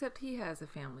 except he has a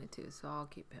family too, so I'll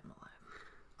keep him alive.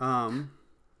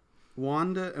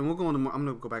 Wanda, and we'll go into more. I'm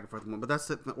going to go back and forth, but that's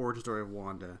the origin story of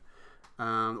Wanda.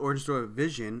 The origin story of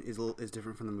Vision is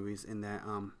different from the movies in that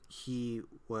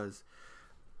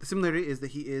the similarity is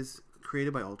that he is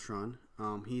created by Ultron.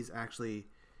 He's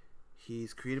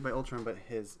created by Ultron, but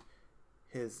his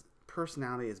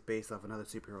personality is based off another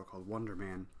superhero called Wonder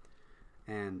Man,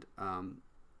 and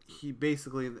he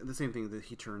basically the same thing that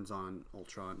he turns on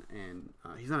Ultron, and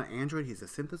he's not an android; he's a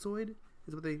synthezoid,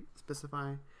 is what they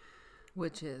specify.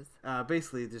 Which is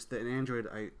basically just an android.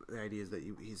 The idea is that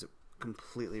he's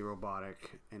completely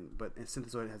robotic, but a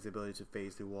synthezoid has the ability to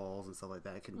phase through walls and stuff like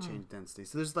that. It can change density.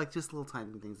 So there's just little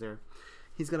tiny things there.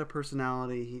 He's got a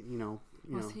personality. He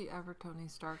Was he ever Tony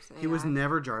Stark's AI? He was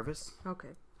never Jarvis.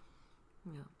 Okay.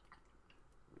 Yeah.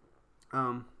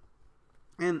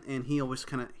 And he always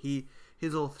kind of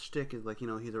his whole shtick is like,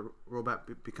 he's a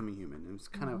robot becoming human, and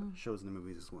it kind of shows in the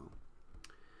movies as well.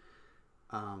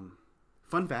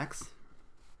 Fun facts: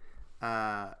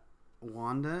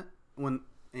 Wanda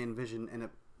and Vision end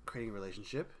up creating a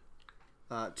relationship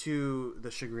to the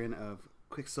chagrin of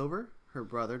Quicksilver. Her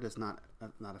brother does not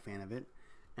a fan of it,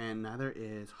 and neither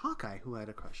is Hawkeye, who had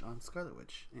a crush on Scarlet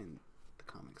Witch in the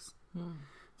comics.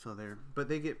 So I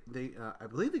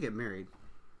believe they get married,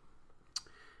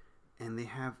 and they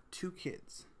have 2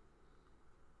 kids.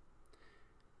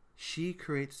 She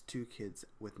creates 2 kids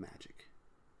with magic.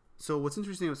 So what's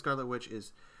interesting with Scarlet Witch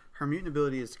is her mutant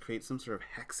ability is to create some sort of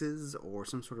hexes or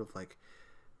some sort of like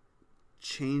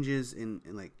changes in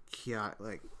like chaos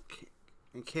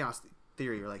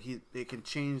theory, or like it can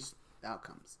change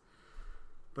outcomes.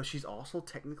 But she's also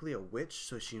technically a witch,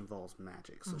 so she involves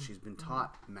magic. So she's been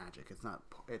taught magic.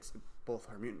 It's both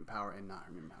her mutant power and not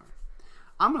her mutant power.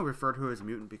 I'm gonna refer to her as a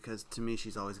mutant because to me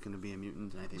she's always gonna be a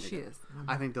mutant, and I think she is.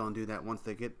 I think they'll do that once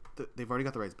they get. They've already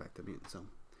got the rights back to mutant.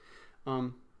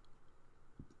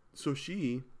 So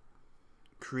she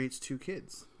creates 2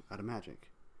 kids out of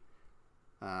magic.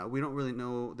 We don't really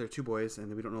know. They're 2 boys,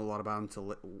 and we don't know a lot about them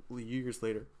until years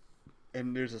later.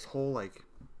 And there's this whole like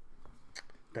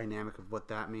dynamic of what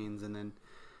that means, and then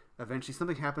eventually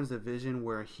something happens to Vision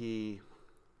where I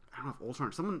don't know if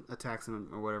Ultron, someone attacks him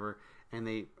or whatever, and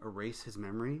they erase his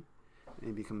memory,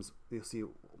 and you'll see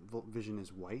Vision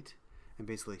is white, and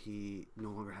basically he no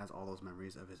longer has all those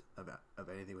memories of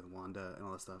anything with Wanda and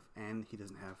all that stuff, and he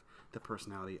doesn't have the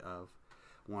personality of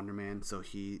Wonder Man, so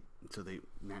they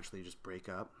naturally just break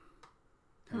up,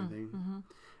 kind of thing. And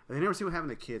they never see what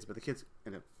happened to the kids, but the kids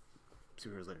end up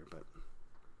superheroes later. But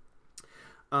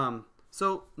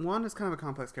so Wanda's kind of a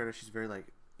complex character. She's very like,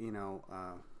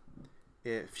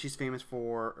 if she's famous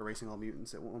for erasing all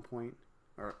mutants at one point,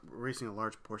 or erasing a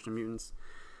large portion of mutants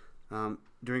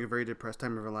during a very depressed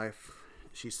time of her life.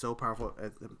 She's so powerful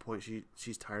at the point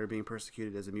she's tired of being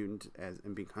persecuted as a mutant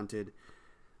and being hunted,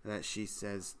 that she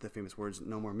says the famous words,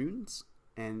 "No more mutants,"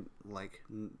 and like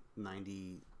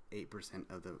 98%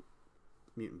 of the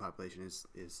mutant population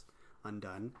is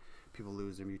undone. People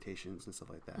lose their mutations and stuff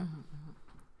like that.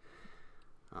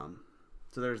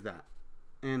 So there's that.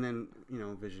 And then,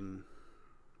 Vision,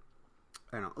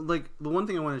 I don't know. Like, the one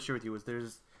thing I wanted to share with you was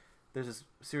there's this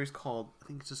series called, I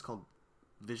think it's just called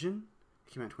Vision.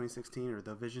 It came out in 2016, or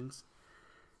The Visions.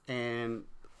 And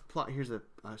plot,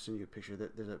 I'll send you a picture.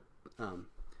 There's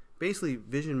basically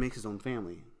Vision makes his own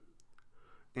family.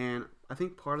 And I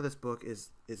think part of this book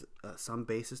is some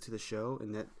basis to the show,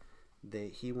 in that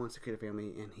he wants to create a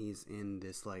family, and he's in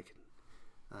this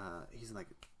he's in like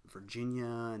Virginia,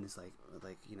 and it's like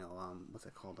what's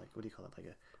that called? Like, what do you call it?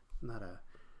 Like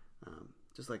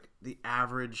just like the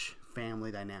average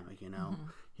family dynamic,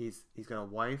 He's got a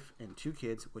wife and 2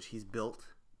 kids, which he's built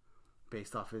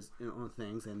based off his own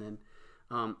things, and then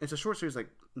it's a short series, like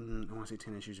I want to say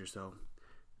 10 issues or so.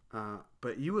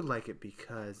 But you would like it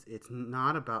because it's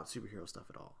not about superhero stuff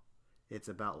at all. It's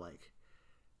about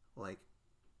like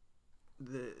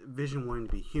the Vision wanting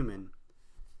to be human,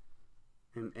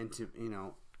 and to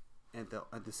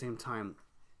at the same time,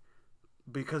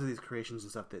 because of these creations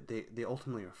and stuff, that they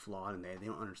ultimately are flawed, and they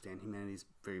don't understand humanity's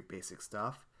very basic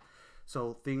stuff.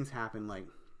 So things happen, like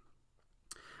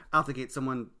out the gate,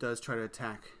 someone does try to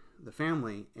attack the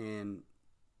family, and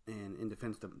in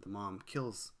defense, the mom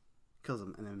kills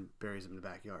him and then buries him in the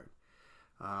backyard.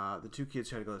 The 2 kids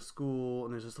try to go to school,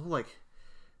 and there's this whole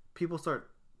people start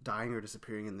dying or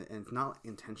disappearing, and it's not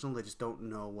intentional. They just don't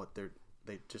know what they're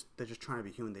just trying to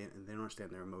be human. They don't understand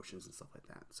their emotions and stuff like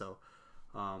that. So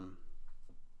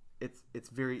it's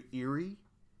very eerie,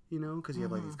 because you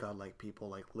have these godlike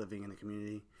people living in the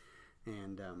community,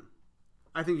 and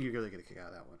I think you're really gonna kick out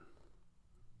of that one.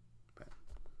 But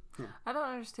yeah, I don't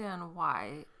understand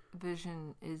why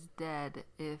Vision is dead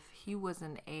if he was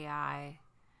an AI,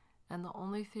 and the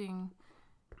only thing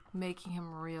making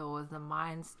him real was the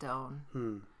Mind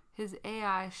Stone. His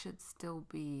AI should still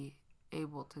be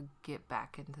able to get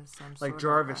back into some sort of... Like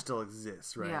Jarvis still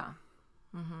exists, right? Yeah.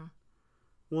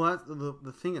 Well, that's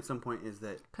the thing at some point is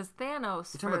that... Because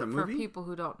Thanos, for people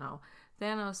who don't know,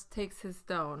 Thanos takes his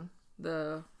stone,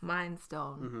 the Mind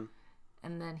Stone,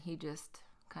 and then he just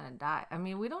kind of dies. I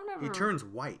mean, we don't ever... He turns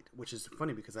white, which is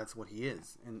funny because that's what he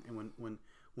is. And when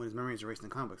his memory is erased in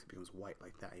the comic books, he becomes white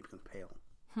like that. He becomes pale.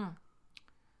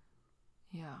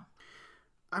 Yeah.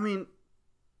 I mean...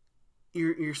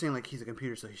 You're saying he's a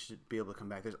computer, so he should be able to come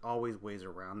back. There's always ways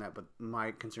around that, but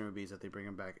my concern would be is that they bring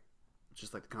him back,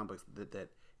 just like the comic books, that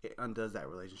it undoes that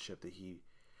relationship that he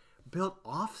built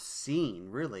off scene,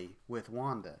 really, with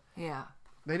Wanda. Yeah.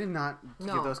 They did not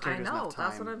give those characters enough time.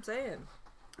 That's what I'm saying.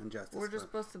 And justice. We're just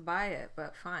supposed to buy it,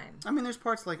 but fine. I mean, there's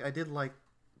parts like I did like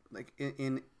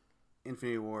in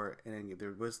Infinity War and Endgame,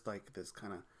 there was like this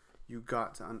kind of, you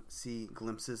got to see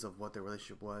glimpses of what their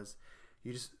relationship was.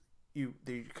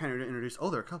 They kind of introduced, oh,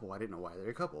 they're a couple. I didn't know why they're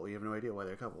a couple. You have no idea why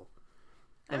they're a couple.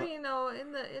 I mean, you know,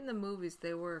 in the movies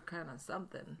they were kind of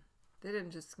something. They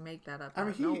didn't just make that up out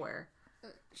of nowhere.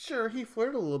 Sure, he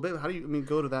flirted a little bit. How do you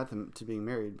go to that to being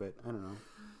married? But I don't know.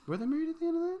 Were they married at the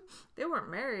end of that? They weren't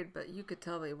married, but you could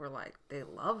tell they were like, they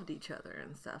loved each other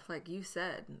and stuff. Like you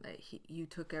said, that you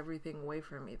took everything away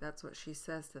from me. That's what she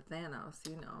says to Thanos,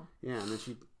 you know. Yeah, and then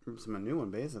she rips him a new one,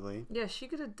 basically. Yeah, she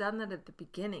could have done that at the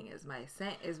beginning. Is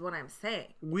what I'm saying.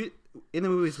 In the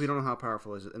movies, we don't know how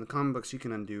powerful it is. In the comic books, she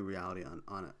can undo reality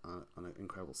on an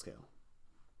incredible scale.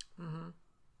 Mm-hmm.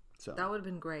 So that would have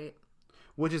been great.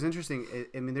 Which is interesting.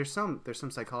 I mean, there's some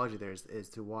psychology there as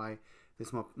to why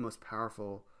this most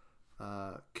powerful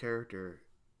character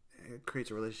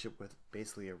creates a relationship with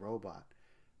basically a robot,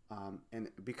 and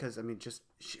because I mean, just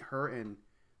her and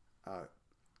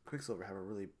Quicksilver have a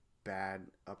really bad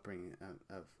upbringing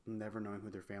of never knowing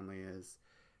who their family is,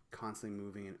 constantly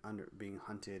moving and being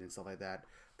hunted and stuff like that.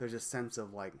 There's a sense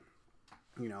of like,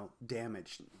 you know,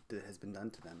 damage that has been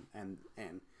done to them, and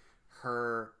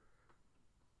her,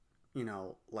 you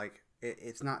know, like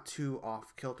it's not too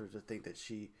off kilter to think that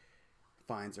she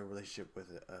finds a relationship with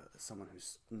someone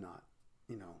who's not,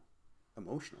 you know,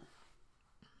 emotional.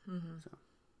 Mm-hmm. So,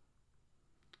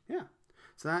 yeah.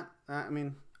 So that I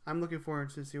mean, I'm looking forward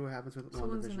to see what happens with. So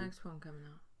when's the next one coming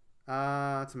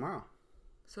out? Tomorrow.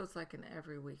 So it's like an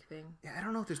every week thing. Yeah, I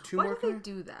don't know if there's two more. more. Why do they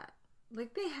do that?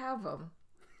 Like they have them,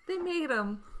 they made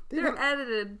them, they're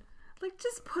edited. Like,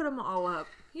 just put them all up,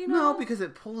 you know? No, because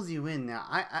it pulls you in now.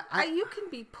 You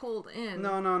can be pulled in.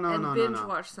 No, and binge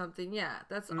watch something. Yeah,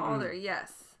 that's all there.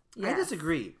 Yes. I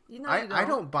disagree. You know, I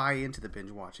don't buy into the binge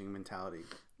watching mentality.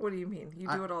 What do you mean? You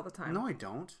do it all the time. No, I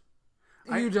don't.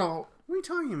 You don't. What are you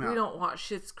talking about? We don't watch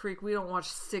Schitt's Creek. We don't watch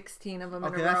 16 of them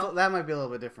in a row. That might be a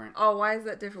little bit different. Oh, why is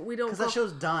that different? We don't. Because that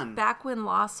show's done. Back when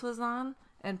Lost was on,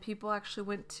 and people actually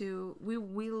went to.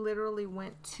 We literally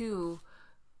went to.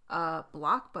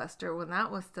 Blockbuster when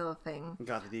that was still a thing.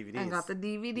 Got the DVDs. And got the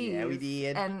DVDs. Yeah, we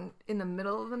did. And in the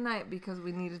middle of the night because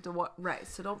we needed to watch. Right,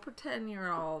 so don't pretend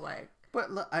you're all like.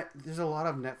 But look, there's a lot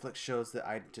of Netflix shows that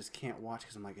I just can't watch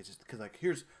because I'm like, it's just because like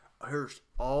here's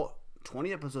all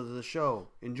 20 episodes of the show.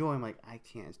 Enjoy. I'm like, I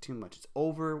can't. It's too much. It's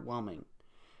overwhelming.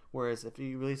 Whereas if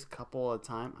you release a couple at a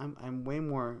time, I'm way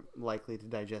more likely to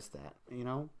digest that. You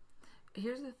know.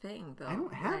 Here's the thing, though. I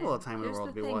don't have all the time in the world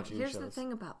to be watching shows. Here's the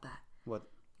thing about that. What?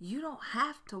 You don't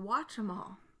have to watch them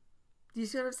all. Do you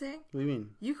see what I'm saying? What do you mean?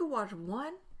 You could watch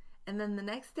one, and then the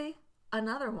next day,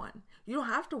 another one. You don't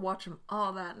have to watch them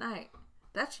all that night.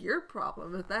 That's your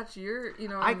problem. If that's your, you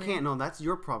know what I mean? Can't. No, that's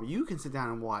your problem. You can sit down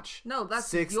and watch. No, that's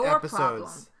 6 your episodes. problem.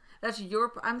 That's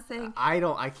your. I'm saying. I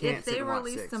can't. If they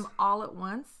release them all at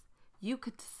once, you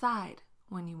could decide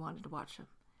when you wanted to watch them.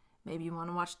 Maybe you want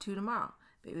to watch 2 tomorrow.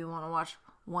 Maybe you want to watch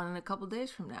 1 in a couple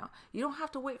days from now. You don't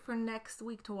have to wait for next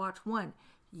week to watch 1.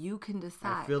 You can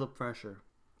decide. I feel the pressure.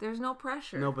 There's no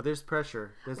pressure. No, but there's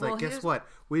pressure. There's like, guess what?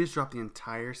 We just dropped the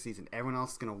entire season. Everyone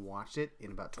else is going to watch it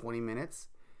in about 20 minutes.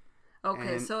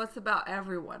 Okay, so it's about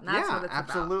everyone. That's what it's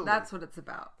absolutely. about. That's what it's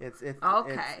about.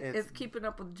 It's keeping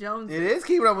up with Joneses. It is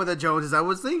keeping up with the Joneses. I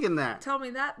was thinking that. Tell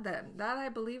me that then. That I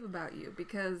believe about you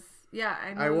because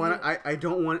I know. I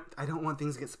don't want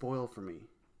things to get spoiled for me.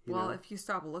 You know? If you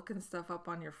stop looking stuff up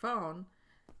on your phone,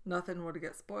 nothing would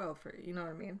get spoiled for you. You know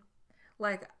what I mean?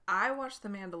 Like, I watched The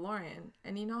Mandalorian,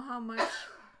 and you know how much...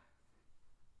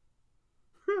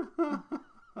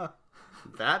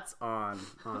 That's on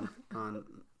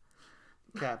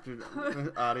captured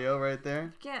audio right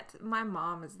there. My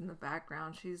mom is in the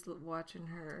background. She's watching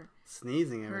her...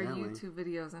 Sneezing, her evidently. YouTube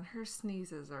videos, and her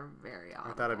sneezes are very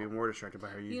audible. I thought I'd be more distracted by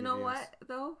her YouTube videos. You know what,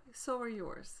 though? So are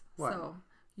yours. What? So,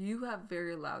 you have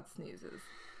very loud sneezes.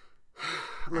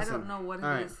 Listen, I don't know what it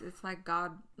right. is. It's like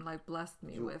God blessed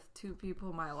me with 2 people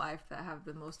in my life that have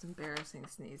the most embarrassing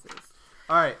sneezes.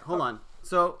 All right, hold on.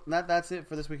 So that's it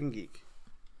for This Week in Geek.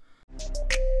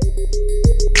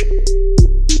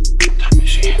 Time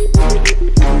machine.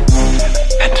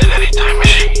 Enter any time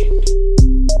machine.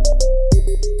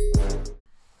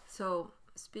 So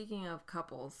speaking of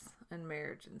couples and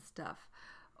marriage and stuff,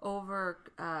 over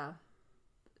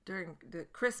during the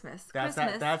Christmas. That's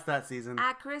that season.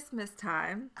 At Christmas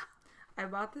time, I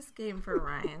bought this game for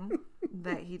Ryan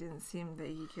that he didn't seem that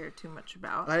he cared too much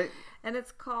about. And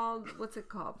it's called, what's it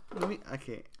called?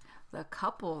 the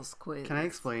couples quiz. Can I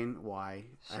explain why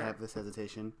I Sure. have this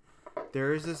hesitation?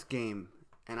 There is this game,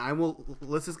 and I will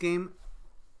list this game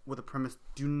with a premise.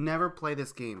 Do never play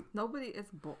this game. Nobody is.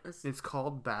 It's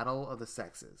called Battle of the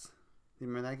Sexes. You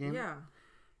remember that game? Yeah.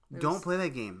 Don't play that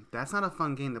game. That's not a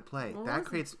fun game to play. Well, That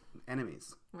creates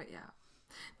enemies. Wait, yeah.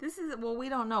 This is we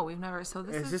don't know. We've never. So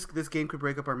This game could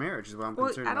break up our marriage. Is what I'm Well,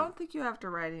 concerned I about. don't think you have to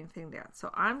write anything down. So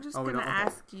I'm just Oh, we going to don't? Okay.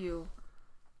 ask you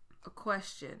a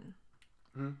question.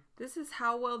 This is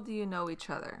how well do you know each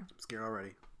other? I'm scared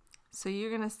already. So you're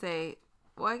going to say,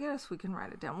 well, I guess we can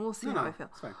write it down. We'll see how I feel.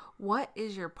 it's fine. What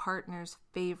is your partner's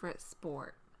favorite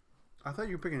sport? I thought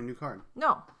you were picking a new card.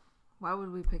 No. Why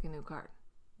would we pick a new card?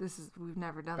 We've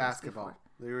never done Basketball.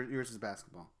 this before. Yours is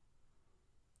basketball.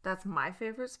 That's my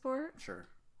favorite sport? Sure.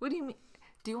 What do you mean?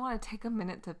 Do you want to take a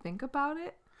minute to think about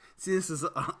it? See, this is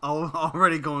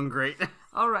already going great.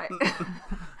 All right.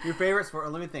 Your favorite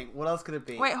sport? Let me think. What else could it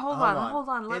be? Wait, hold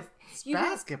on. It's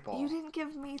basketball. You didn't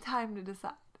give me time to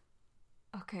decide.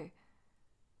 Okay.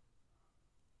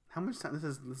 How much time? This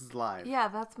is live. Yeah,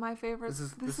 that's my favorite.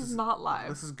 This is not live.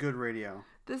 This is good radio.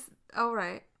 All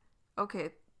right.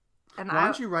 Okay. And Why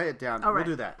don't you write it down? All right.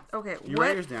 We'll do that. Okay. You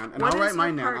write yours down, and what I'll write is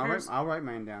mine your down. partner's I'll write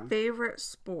mine down. favorite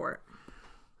sport?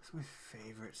 What's my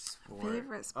favorite sport?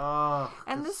 Favorite sport. Oh,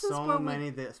 And there's this is so where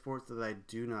many sports that I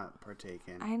do not partake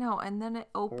in. I know. And then it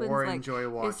opens Or like, enjoy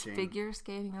watching. is figure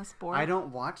skating a sport? I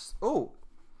don't watch. Oh,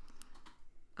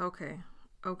 Okay.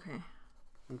 okay.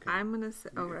 I'm gonna say.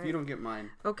 All If right. you don't get mine,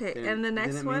 Okay. then, And the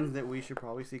next then it one. means that we should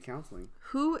probably see counseling.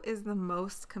 Who is the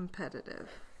most competitive?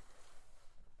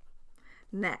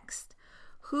 Next,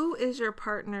 who is your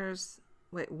partner's...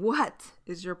 what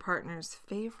is your partner's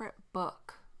favorite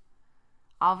book?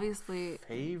 Obviously,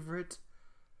 Favorite?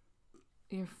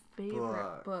 your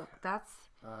favorite book. That's...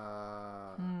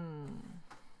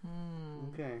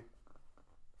 Okay.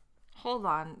 Hold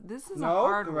on. This is a No,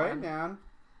 hard write one. it down.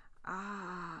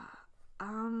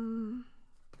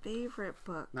 Favorite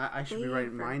book. I should be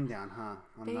writing mine down, huh?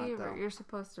 I'm not Favorite. though. You're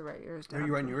supposed to write yours down. Are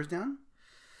you writing yours down?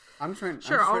 I'm just writing.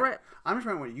 Sure, I'll write. I'm just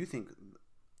writing what you think.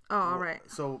 Oh, all right.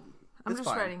 So I'm it's just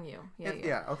fine. writing you. Yeah, yeah.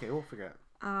 Yeah. Okay, we'll figure it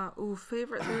out.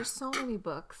 Favorite. There's so many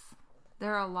books.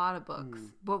 There are a lot of books,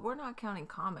 but we're not counting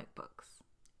comic books.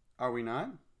 Are we not?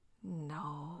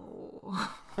 No.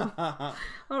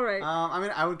 All right. I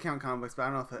mean, I would count comic books, but I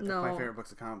don't know if No. my favorite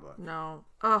book's a comic book. No.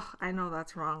 Oh, I know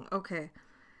that's wrong. Okay.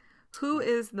 Who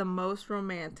is the most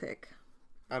romantic?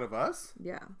 Out of us?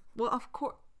 Yeah. Well, of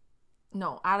course.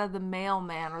 No, out of the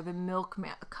mailman or the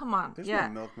milkman. Come on. There's yeah.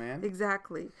 no milkman.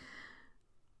 Exactly.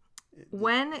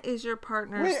 When is your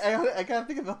partner's... Wait, I gotta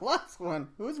think of the last one.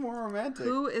 Who's more romantic?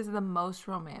 Who is the most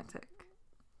romantic?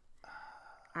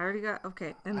 I already got...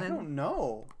 Okay. And I then don't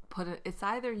know. put it... It's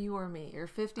either you or me. You're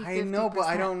 50-50%. I know, but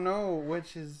I don't know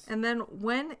which is. And then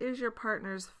when is your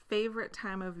partner's favorite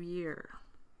time of year?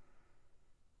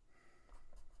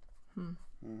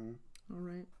 Mm-hmm. All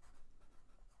right.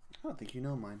 I don't think you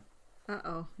know mine.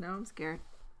 Uh-oh. Now I'm scared.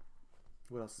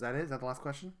 What else? Is that it? Is that the last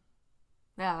question?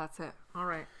 Yeah, that's it. All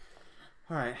right.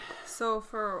 All right. So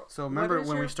remember what is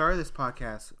when your, we started this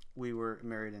podcast, we were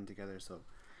married in together. So,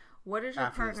 what is your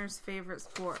after this- partner's favorite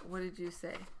sport? What did you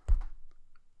say?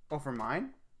 oh, for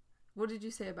mine? What did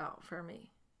you say about for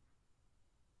me?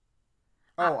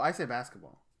 Oh, I said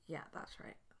basketball Yeah, that's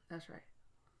right. That's right.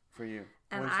 for you.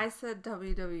 And What is- I said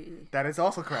WWE. that is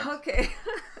also correct. Okay.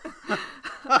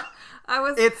 I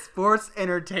was It's sports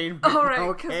entertainment. All right,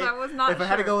 'cause okay? I was not If I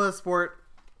had to sure. go with a sport,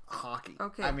 hockey.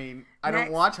 Okay. I mean, I Next.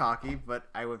 don't watch hockey, but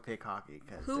I would pick hockey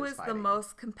because Who is the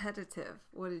most competitive?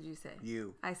 What did you say?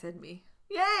 You. I said me.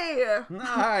 Yay! All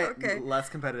right. Okay. Less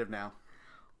competitive now.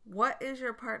 What is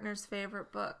your partner's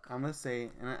favorite book? I'm gonna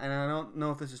say, and I don't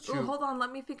know if this is true. Oh, hold on.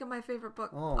 Let me think of my favorite book.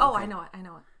 Oh, Oh, okay. I know it. I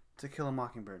know it. To Kill a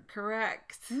Mockingbird.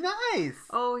 Correct. Nice.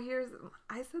 Oh,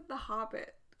 I said The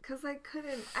Hobbit because I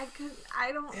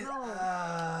don't know.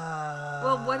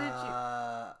 Well, what did you?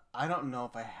 I don't know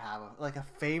if I have a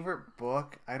favorite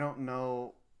book. I don't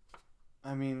know.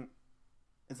 I mean,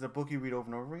 is it a book you read over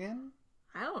and over again,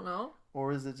 I don't know.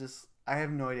 or is it just? I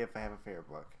have no idea if I have a favorite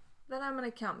book. Then I'm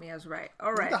gonna count me as right.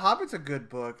 All right. The Hobbit's a good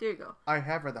book. Here you go. I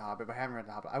have read The Hobbit, but I haven't read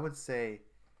The Hobbit. I would say,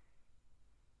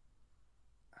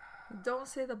 Don't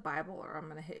say the Bible or I'm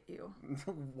gonna hit you.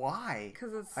 why?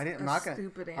 Because it's I'm a not gonna,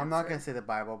 stupid answer. I'm not gonna say the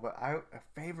Bible, but a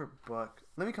favorite book.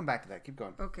 Let me come back to that. Keep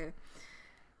going. Okay.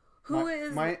 Who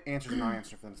is my answer's not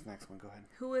answer for this next one? Go ahead.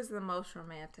 who is the most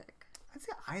romantic? I'd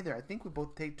say either. I think we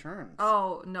both take turns.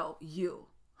 Oh no, you.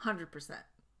 100%.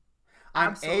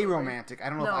 I'm absolutely. a romantic. I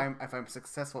don't know No. if I'm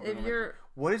successful. At If being you're- romantic.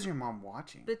 What is your mom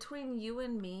watching? Between you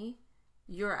and me,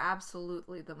 you're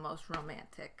absolutely the most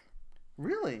romantic.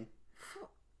 Really?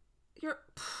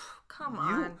 Come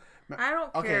on. I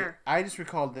don't Okay, care. I just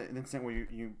recalled the incident where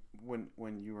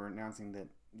when you were announcing that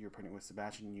you were pregnant with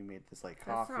Sebastian, you made this like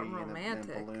That's coffee not and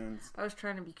romantic. balloons. I was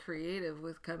trying to be creative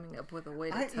with coming up with a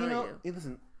way to tell you. Hey,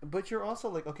 listen, but you're also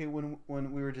like, okay, when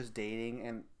we were just dating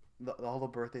and all the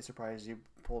birthday surprises you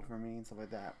pulled for me and stuff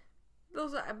like that.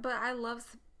 But I love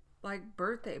like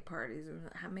birthday parties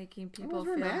and making It people was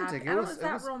feel romantic. happy. It was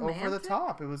that romantic? over the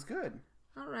top. It was good.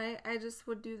 All right, I just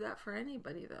would do that for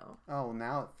anybody though. Oh,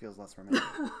 now it feels less romantic.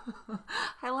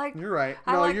 I like. You're right.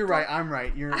 I No, like you're right. I'm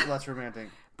right. You're less romantic.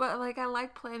 But like I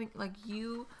like planning. Like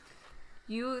you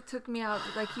took me out.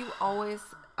 Like you always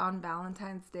on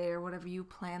Valentine's Day or whatever. You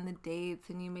plan the dates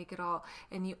and you make it all.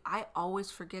 And I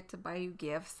always forget to buy you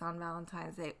gifts on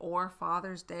Valentine's Day or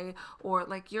Father's Day or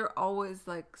like you're always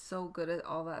like so good at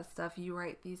all that stuff. You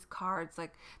write these cards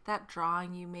like that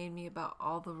drawing you made me about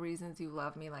all the reasons you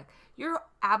love me. Like you're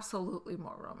absolutely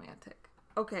more romantic.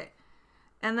 Okay,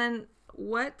 and then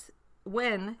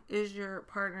when is your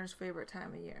partner's favorite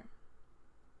time of year?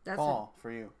 That's Fall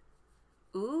for you.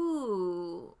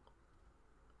 Ooh.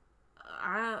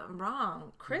 I'm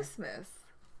wrong. Christmas.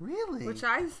 Really? Which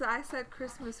I said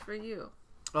Christmas for you.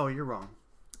 Oh, you're wrong.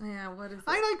 Yeah, what is it?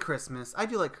 I like Christmas. I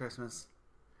do like Christmas.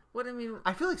 What do you mean?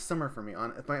 I feel like summer for me.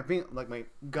 On if my being like my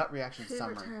gut reaction is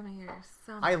Favorite summer. time of year.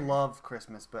 Summer. I love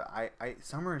Christmas, but I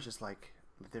summer is just like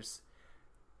there's,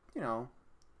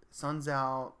 sun's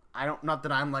out. I don't, not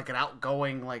that I'm like an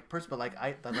outgoing like person, but like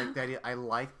I like the idea. I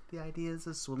like the ideas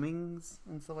of swimmings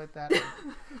and stuff like that.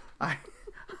 I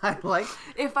like.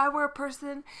 If I were a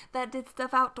person that did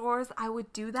stuff outdoors, I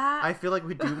would do that. I feel like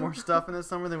we do more stuff in the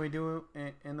summer than we do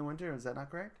in the winter. Is that not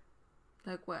correct?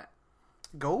 Like what?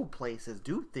 Go places,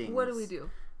 do things. What do we do?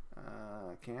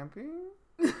 Camping.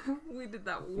 We did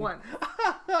that once.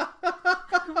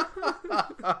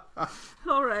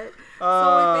 All right.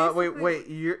 Wait.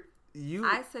 You.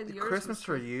 I said yours Christmas was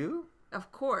for you.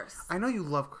 Of course. I know you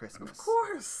love Christmas. Of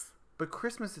course. But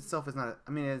Christmas itself is not.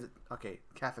 Okay,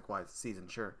 Catholic-wise, season,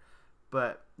 sure.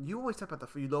 But you always talk about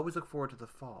you always look forward to the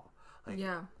fall. Like,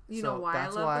 Yeah. You so know why I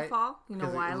that's love the fall? You know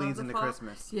because why it I leads love the into fall?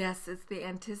 Christmas. Yes, it's the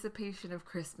anticipation of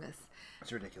Christmas.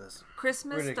 It's ridiculous.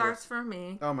 Christmas Ridiculous. starts for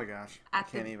me Oh my gosh, I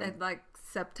can't even. at like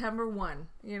September 1.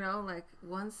 Like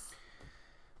once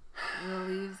the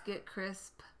leaves get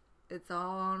crisp, it's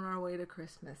all on our way to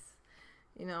Christmas.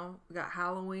 We got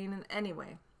Halloween and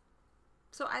anyway.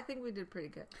 So I think we did pretty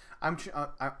good. I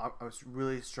was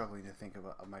really struggling to think of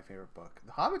my favorite book.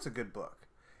 The Hobbit's a good book.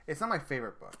 It's not my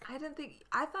favorite book. I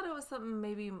thought it was something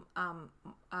maybe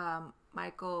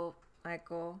Michael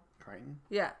Crichton?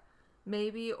 Yeah.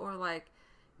 Maybe or like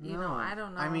No, I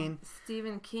don't know. I mean,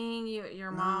 Stephen King,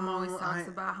 your mom always talks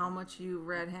about how much you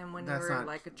read him when you were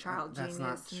like a child that's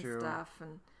genius not and true. stuff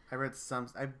and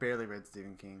I barely read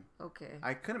Stephen King. okay.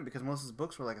 I couldn't because most of his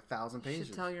books were like 1,000 You pages.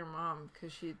 should tell your mom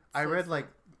because she I read says like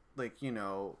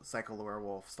Cycle the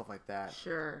Werewolf, stuff like that.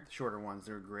 sure. The shorter ones,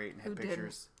 they were great and had Who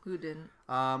pictures. Who didn't?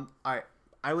 I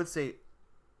would say,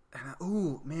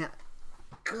 ooh man,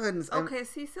 goodness. Okay,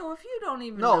 see, so if you don't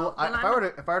even No, know, if then I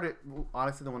were to,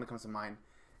 honestly, the one that comes to mind,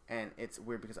 and it's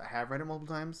weird because I have read it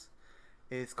multiple times.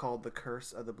 It's called The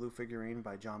Curse of the Blue Figurine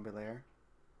by John Belair.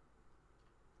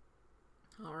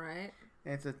 all right.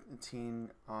 It's a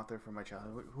teen author from my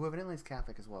childhood who evidently is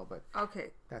Catholic as well, but Okay.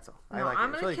 that's all. No, I like I'm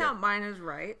it. It's gonna really count good. mine as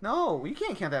right. No, you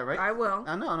can't count that, right? I will.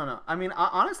 No. I mean,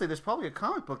 honestly, there's probably a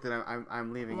comic book that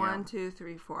I'm leaving 1, out. 2,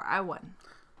 3, 4. I won.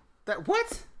 That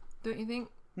what? Don't you think?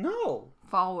 No.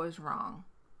 Fall was wrong.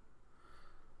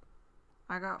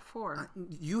 I got 4.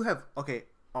 You have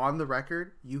on the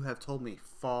record. You have told me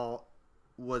fall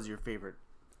was your favorite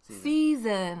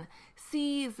season.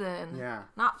 Season. Yeah.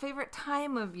 Not favorite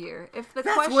time of year. If the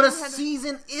That's question what a had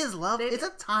season is, love. It's a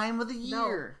time of the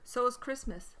year. No, so is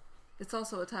Christmas. It's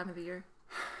also a time of the year.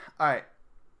 All right.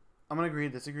 I'm going to agree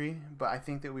to disagree, but I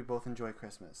think that we both enjoy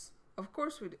Christmas. Of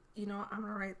course we do. I'm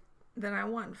going to write. Then I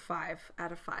won 5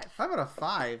 out of 5. 5 out of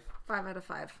 5? 5 out of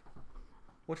 5.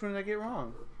 Which one did I get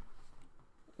wrong?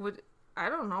 I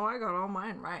don't know. I got all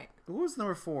mine right. What was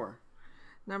number 4?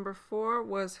 Number 4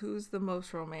 was who's the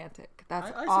most romantic. That's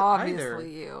I said obviously either.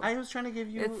 you. I was trying to give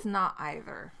you... It's not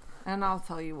either. And I'll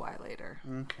tell you why later.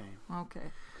 Okay. Okay.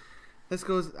 This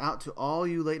goes out to all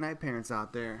you late night parents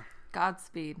out there.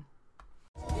 Godspeed.